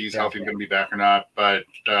don't know if he's healthy and going to be back or not, but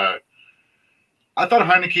I thought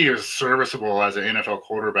Heineke was serviceable as an NFL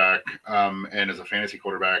quarterback and as a fantasy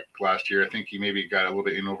quarterback last year. I think he maybe got a little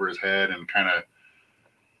bit in over his head and kind of,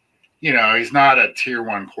 he's not a tier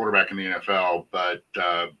 1 quarterback in the NFL, but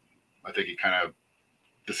I think he kind of,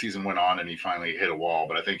 the season went on and he finally hit a wall,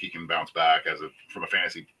 but I think he can bounce back from a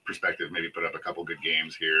fantasy perspective, maybe put up a couple good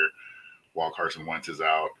games here while Carson Wentz is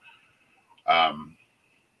out. I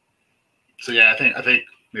think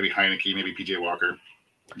maybe Heineke, maybe PJ Walker.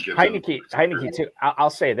 Heineke too. I'll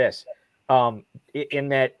say this. In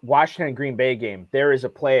that Washington and Green Bay game, there is a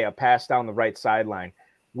pass down the right sideline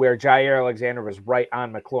where Jair Alexander was right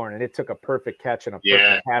on McLaurin, and it took a perfect catch and a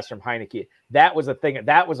perfect pass from Heineke. That was a thing.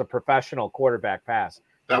 That was a professional quarterback pass.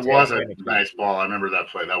 That was a nice ball. I remember that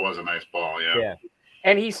play. That was a nice ball. Yeah. Yeah.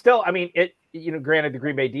 And he's still, granted the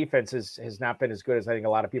Green Bay defense has not been as good as I think a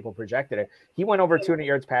lot of people projected it. He went over 200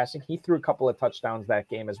 yards passing. He threw a couple of touchdowns that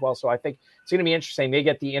game as well. So I think it's going to be interesting. They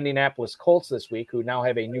get the Indianapolis Colts this week, who now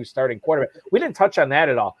have a new starting quarterback. We didn't touch on that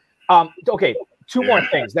at all. Okay. Two more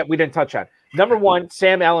things that we didn't touch on. Number one,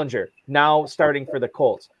 Sam Ehlinger now starting for the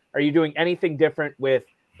Colts. Are you doing anything different with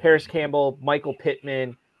Paris Campbell, Michael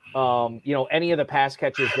Pittman, any of the pass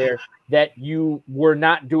catchers there that you were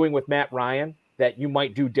not doing with Matt Ryan that you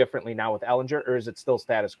might do differently now with Ehlinger, or is it still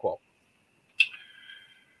status quo?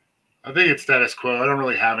 I think it's status quo. I don't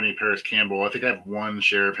really have any Paris Campbell. I think I have one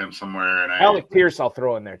share of him somewhere. And Alec Pierce I'll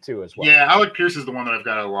throw in there too as well. Yeah, Alec Pierce is the one that I've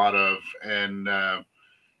got a lot of, and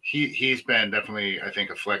he's been definitely, I think,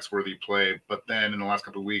 a flex-worthy play. But then in the last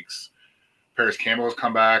couple of weeks, Paris Campbell has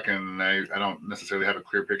come back, and I don't necessarily have a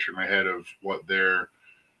clear picture in my head of what their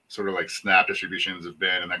sort of like snap distributions have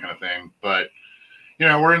been and that kind of thing. But,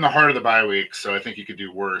 we're in the heart of the bye week, so I think you could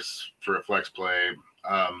do worse for a flex play,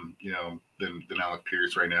 than Alec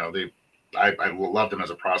Pierce right now. I loved him as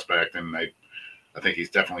a prospect, and I think he's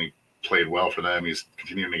definitely played well for them. He's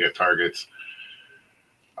continuing to get targets.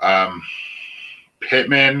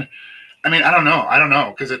 Pittman, I don't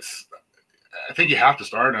know, because I think you have to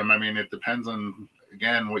start him. It depends on,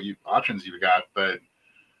 again, what options you've got, but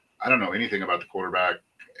I don't know anything about the quarterback.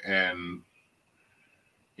 And,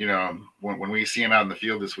 when we see him out in the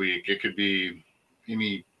field this week, it could be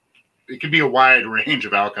a wide range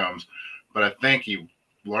of outcomes, but I think you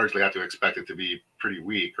largely have to expect it to be pretty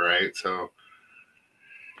weak, right? So,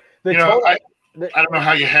 I don't know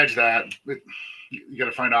how you hedge that. You got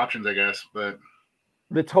to find options, I guess, but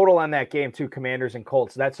the total on that game too, Commanders and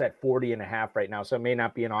Colts, that's at 40.5 right now. So it may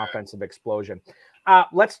not be an offensive explosion.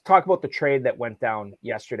 Let's talk about the trade that went down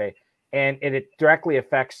yesterday. And it directly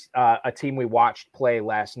affects a team we watched play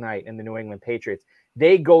last night in the New England Patriots.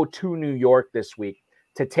 They go to New York this week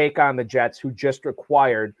to take on the Jets, who just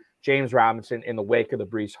acquired James Robinson in the wake of the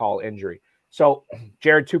Breece Hall injury. So,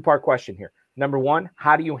 Jared, two-part question here. Number one,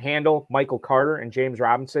 how do you handle Michael Carter and James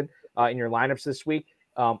Robinson in your lineups this week?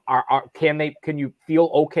 Can you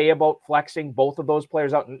feel okay about flexing both of those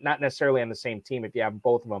players out? Not necessarily on the same team if you have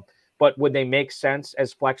both of them, but would they make sense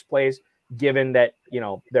as flex plays given that,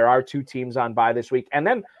 there are two teams on bye this week? And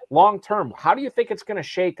then long term, how do you think it's going to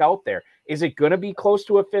shake out there? Is it going to be close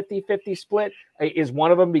to a 50-50 split? Is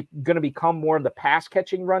one of them going to become more of the pass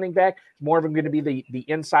catching running back? Is more of them going to be the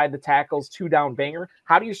inside the tackles, 2-down banger?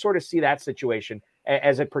 How do you sort of see that situation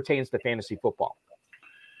as it pertains to fantasy football?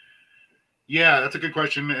 Yeah, that's a good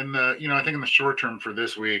question. And, I think in the short term for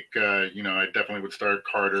this week, I definitely would start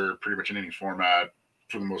Carter pretty much in any format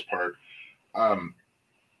for the most part.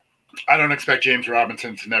 I don't expect James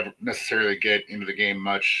Robinson to never necessarily get into the game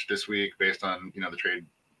much this week based on, the trade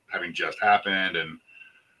having just happened, and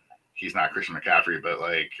he's not Christian McCaffrey, but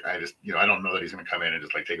I don't know that he's going to come in and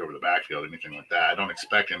just take over the backfield, anything like that. I don't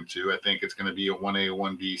expect him to. I think it's going to be a 1A,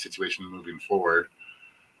 1B situation moving forward.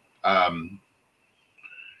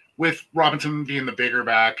 with Robinson being the bigger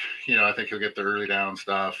back, I think he'll get the early down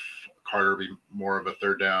stuff. Carter will be more of a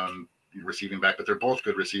third down receiving back, but they're both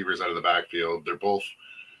good receivers out of the backfield. They're both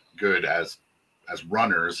good as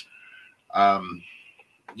runners. And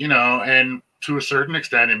to a certain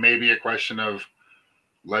extent, it may be a question of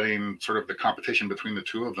letting sort of the competition between the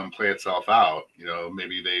two of them play itself out.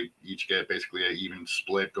 Maybe they each get basically an even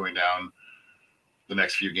split going down the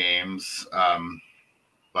next few games.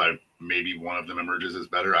 But maybe one of them emerges as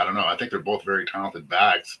better. I don't know. I think they're both very talented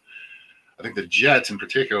backs. I think the Jets in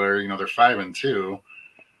particular, they're 5-2.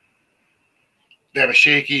 They have a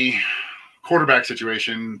shaky quarterback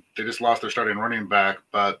situation. They just lost their starting running back,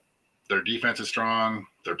 but their defense is strong.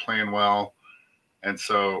 They're playing well. And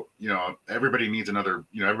so, everybody needs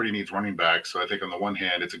everybody needs running back. So I think on the one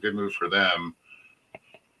hand, it's a good move for them.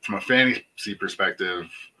 From a fantasy perspective,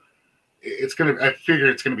 I figure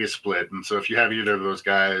it's going to be a split. And so if you have either of those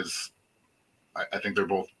guys, I think they're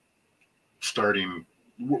both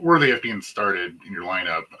worthy of being started in your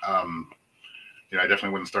lineup. I definitely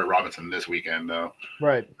wouldn't start Robinson this weekend though.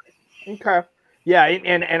 Right. Okay. Yeah.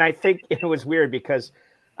 And I think it was weird because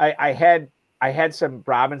I had some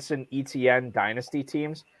Robinson ETN dynasty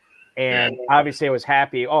teams, and obviously I was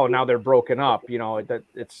happy. Oh, now they're broken up.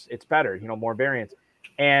 It's better. More variance.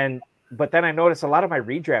 But then I noticed a lot of my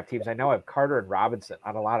redraft teams, I know have Carter and Robinson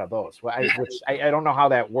on a lot of those. Which I don't know how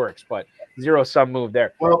that works, but zero sum move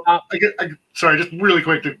there. Well, sorry, just really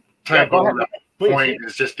quick to type over that point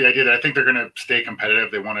is just the idea that I think they're going to stay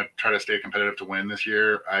competitive. They want to try to stay competitive to win this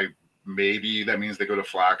year. Maybe that means they go to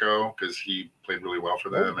Flacco because he played really well for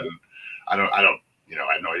them, and I have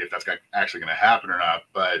no idea if that's actually going to happen or not.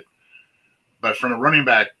 But from a running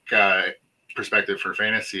back perspective for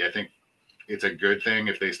fantasy, I think it's a good thing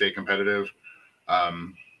if they stay competitive,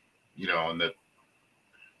 and that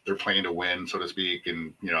they're playing to win, so to speak.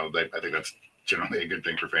 And, I think that's generally a good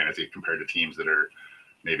thing for fantasy compared to teams that are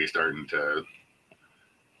maybe starting to,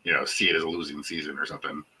 see it as a losing season or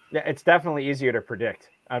something. Yeah, it's definitely easier to predict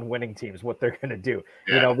on winning teams what they're going to do,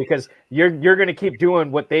 because you're going to keep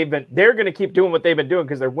doing what they're going to keep doing what they've been doing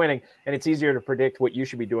because they're winning, and it's easier to predict what you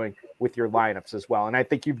should be doing with your lineups as well. And I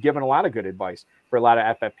think you've given a lot of good advice for a lot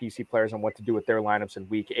of FFPC players on what to do with their lineups in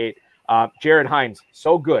Week 8. Jared Hines,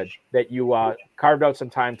 so good that you carved out some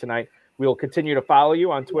time tonight. We will continue to follow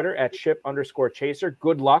you on Twitter at @ship_chaser.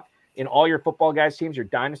 Good luck in all your football guys teams, your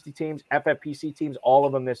dynasty teams, FFPC teams, all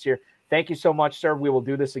of them this year. Thank you so much, sir. We will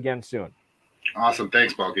do this again soon. Awesome.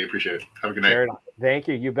 Thanks, Balky. Appreciate it. Have a good night. Jared, thank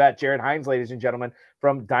you. You bet. Jared Hines, ladies and gentlemen,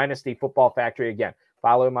 from Dynasty Football Factory. Again,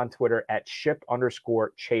 follow him on Twitter at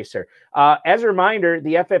 @ship_chaser. As a reminder,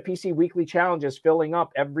 the FFPC Weekly Challenge is filling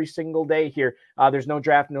up every single day here. There's no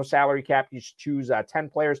draft, no salary cap. You just choose 10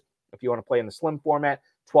 players if you want to play in the slim format,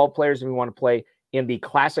 12 players if you want to play in the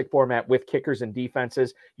classic format with kickers and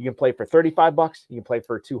defenses. You can play for $35. You can play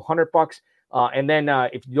for $200. And then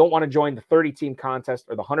if you don't want to join the 30-team contest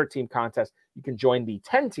or the 100-team contest, you can join the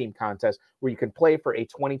 10-team contest where you can play for a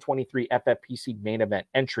 2023 FFPC main event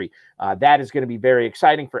entry. That is going to be very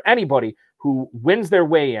exciting for anybody who wins their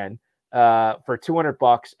way in for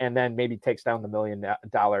 $200 and then maybe takes down the $1 million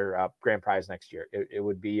grand prize next year. It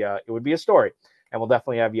would be a story, and we'll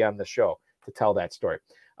definitely have you on the show to tell that story.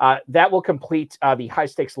 That will complete the high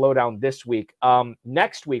stakes lowdown this week.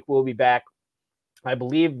 Next week, we'll be back. I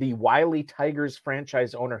believe the Wiley Tigers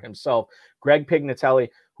franchise owner himself, Greg Pignatelli,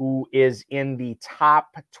 who is in the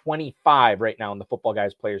top 25 right now in the Football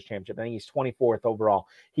Guys Players Championship. I think he's 24th overall.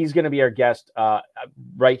 He's going to be our guest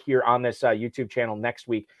right here on this YouTube channel next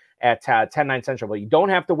week at 10/9 Central. But you don't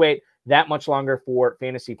have to wait that much longer for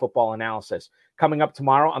fantasy football analysis. Coming up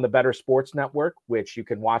tomorrow on the Better Sports Network, which you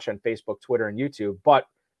can watch on Facebook, Twitter, and YouTube. But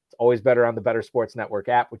it's always better on the Better Sports Network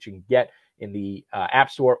app, which you can get in the App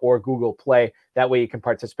Store or Google Play. That way you can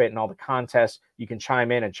participate in all the contests. You can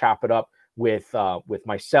chime in and chop it up with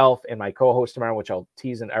myself and my co-host tomorrow, which I'll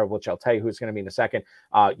which I'll tell you who's going to be in a second.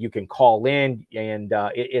 You can call in, and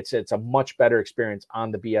it's a much better experience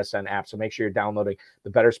on the BSN app. So make sure you're downloading the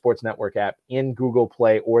Better Sports Network app in Google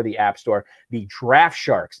Play or the App Store. The Draft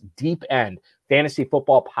Sharks Deep End Fantasy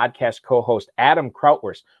Football Podcast co-host Adam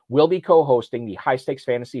Krautwurst will be co-hosting the High Stakes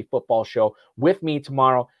Fantasy Football Show with me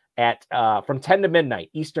tomorrow at from 10 to midnight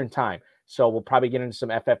Eastern Time. So we'll probably get into some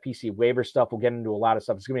FFPC waiver stuff. We'll get into a lot of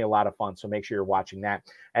stuff. It's going to be a lot of fun. So make sure you're watching that.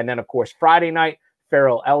 And then, of course, Friday night,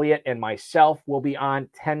 Farrell Elliott and myself will be on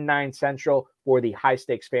 10/9 Central for the High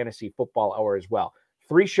Stakes Fantasy Football Hour as well.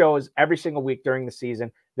 3 shows every single week during the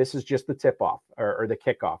season. This is just the tip-off or the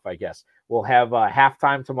kickoff, I guess. We'll have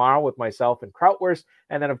halftime tomorrow with myself and Krautwurst.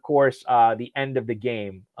 And then, of course, the end of the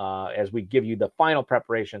game as we give you the final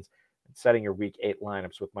preparations and setting your Week 8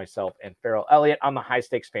 lineups with myself and Farrell Elliott on the High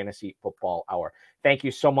Stakes Fantasy Football Hour. Thank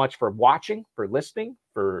you so much for watching, for listening,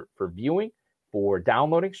 for viewing, for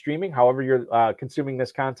downloading, streaming, however you're consuming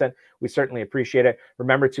this content. We certainly appreciate it.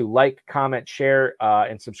 Remember to like, comment, share,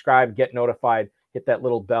 and subscribe, get notified. Hit that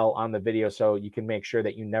little bell on the video so you can make sure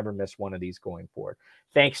that you never miss one of these going forward.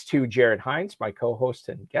 Thanks to Jared Hines, my co-host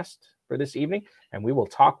and guest for this evening, and we will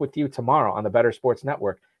talk with you tomorrow on the Better Sports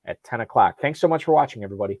Network at 10 o'clock. Thanks so much for watching,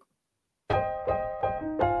 everybody.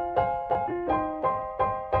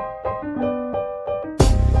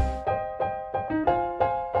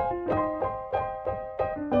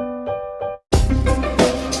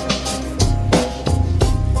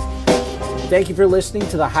 Thank you for listening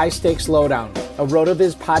to the High Stakes Lowdown, a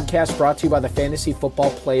RotoViz podcast brought to you by the Fantasy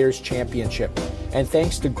Football Players Championship. And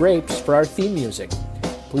thanks to Grapes for our theme music.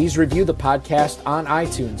 Please review the podcast on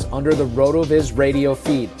iTunes under the RotoViz radio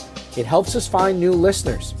feed. It helps us find new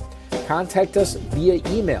listeners. Contact us via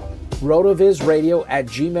email,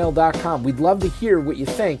 rotovizradio@gmail.com. We'd love to hear what you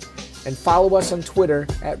think, and follow us on Twitter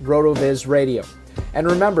at RotoVizRadio. And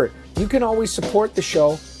remember, you can always support the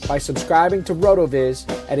show by subscribing to RotoViz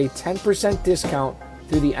at a 10% discount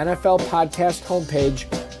through the NFL podcast homepage,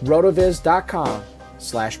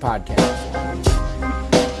 rotoviz.com/podcast.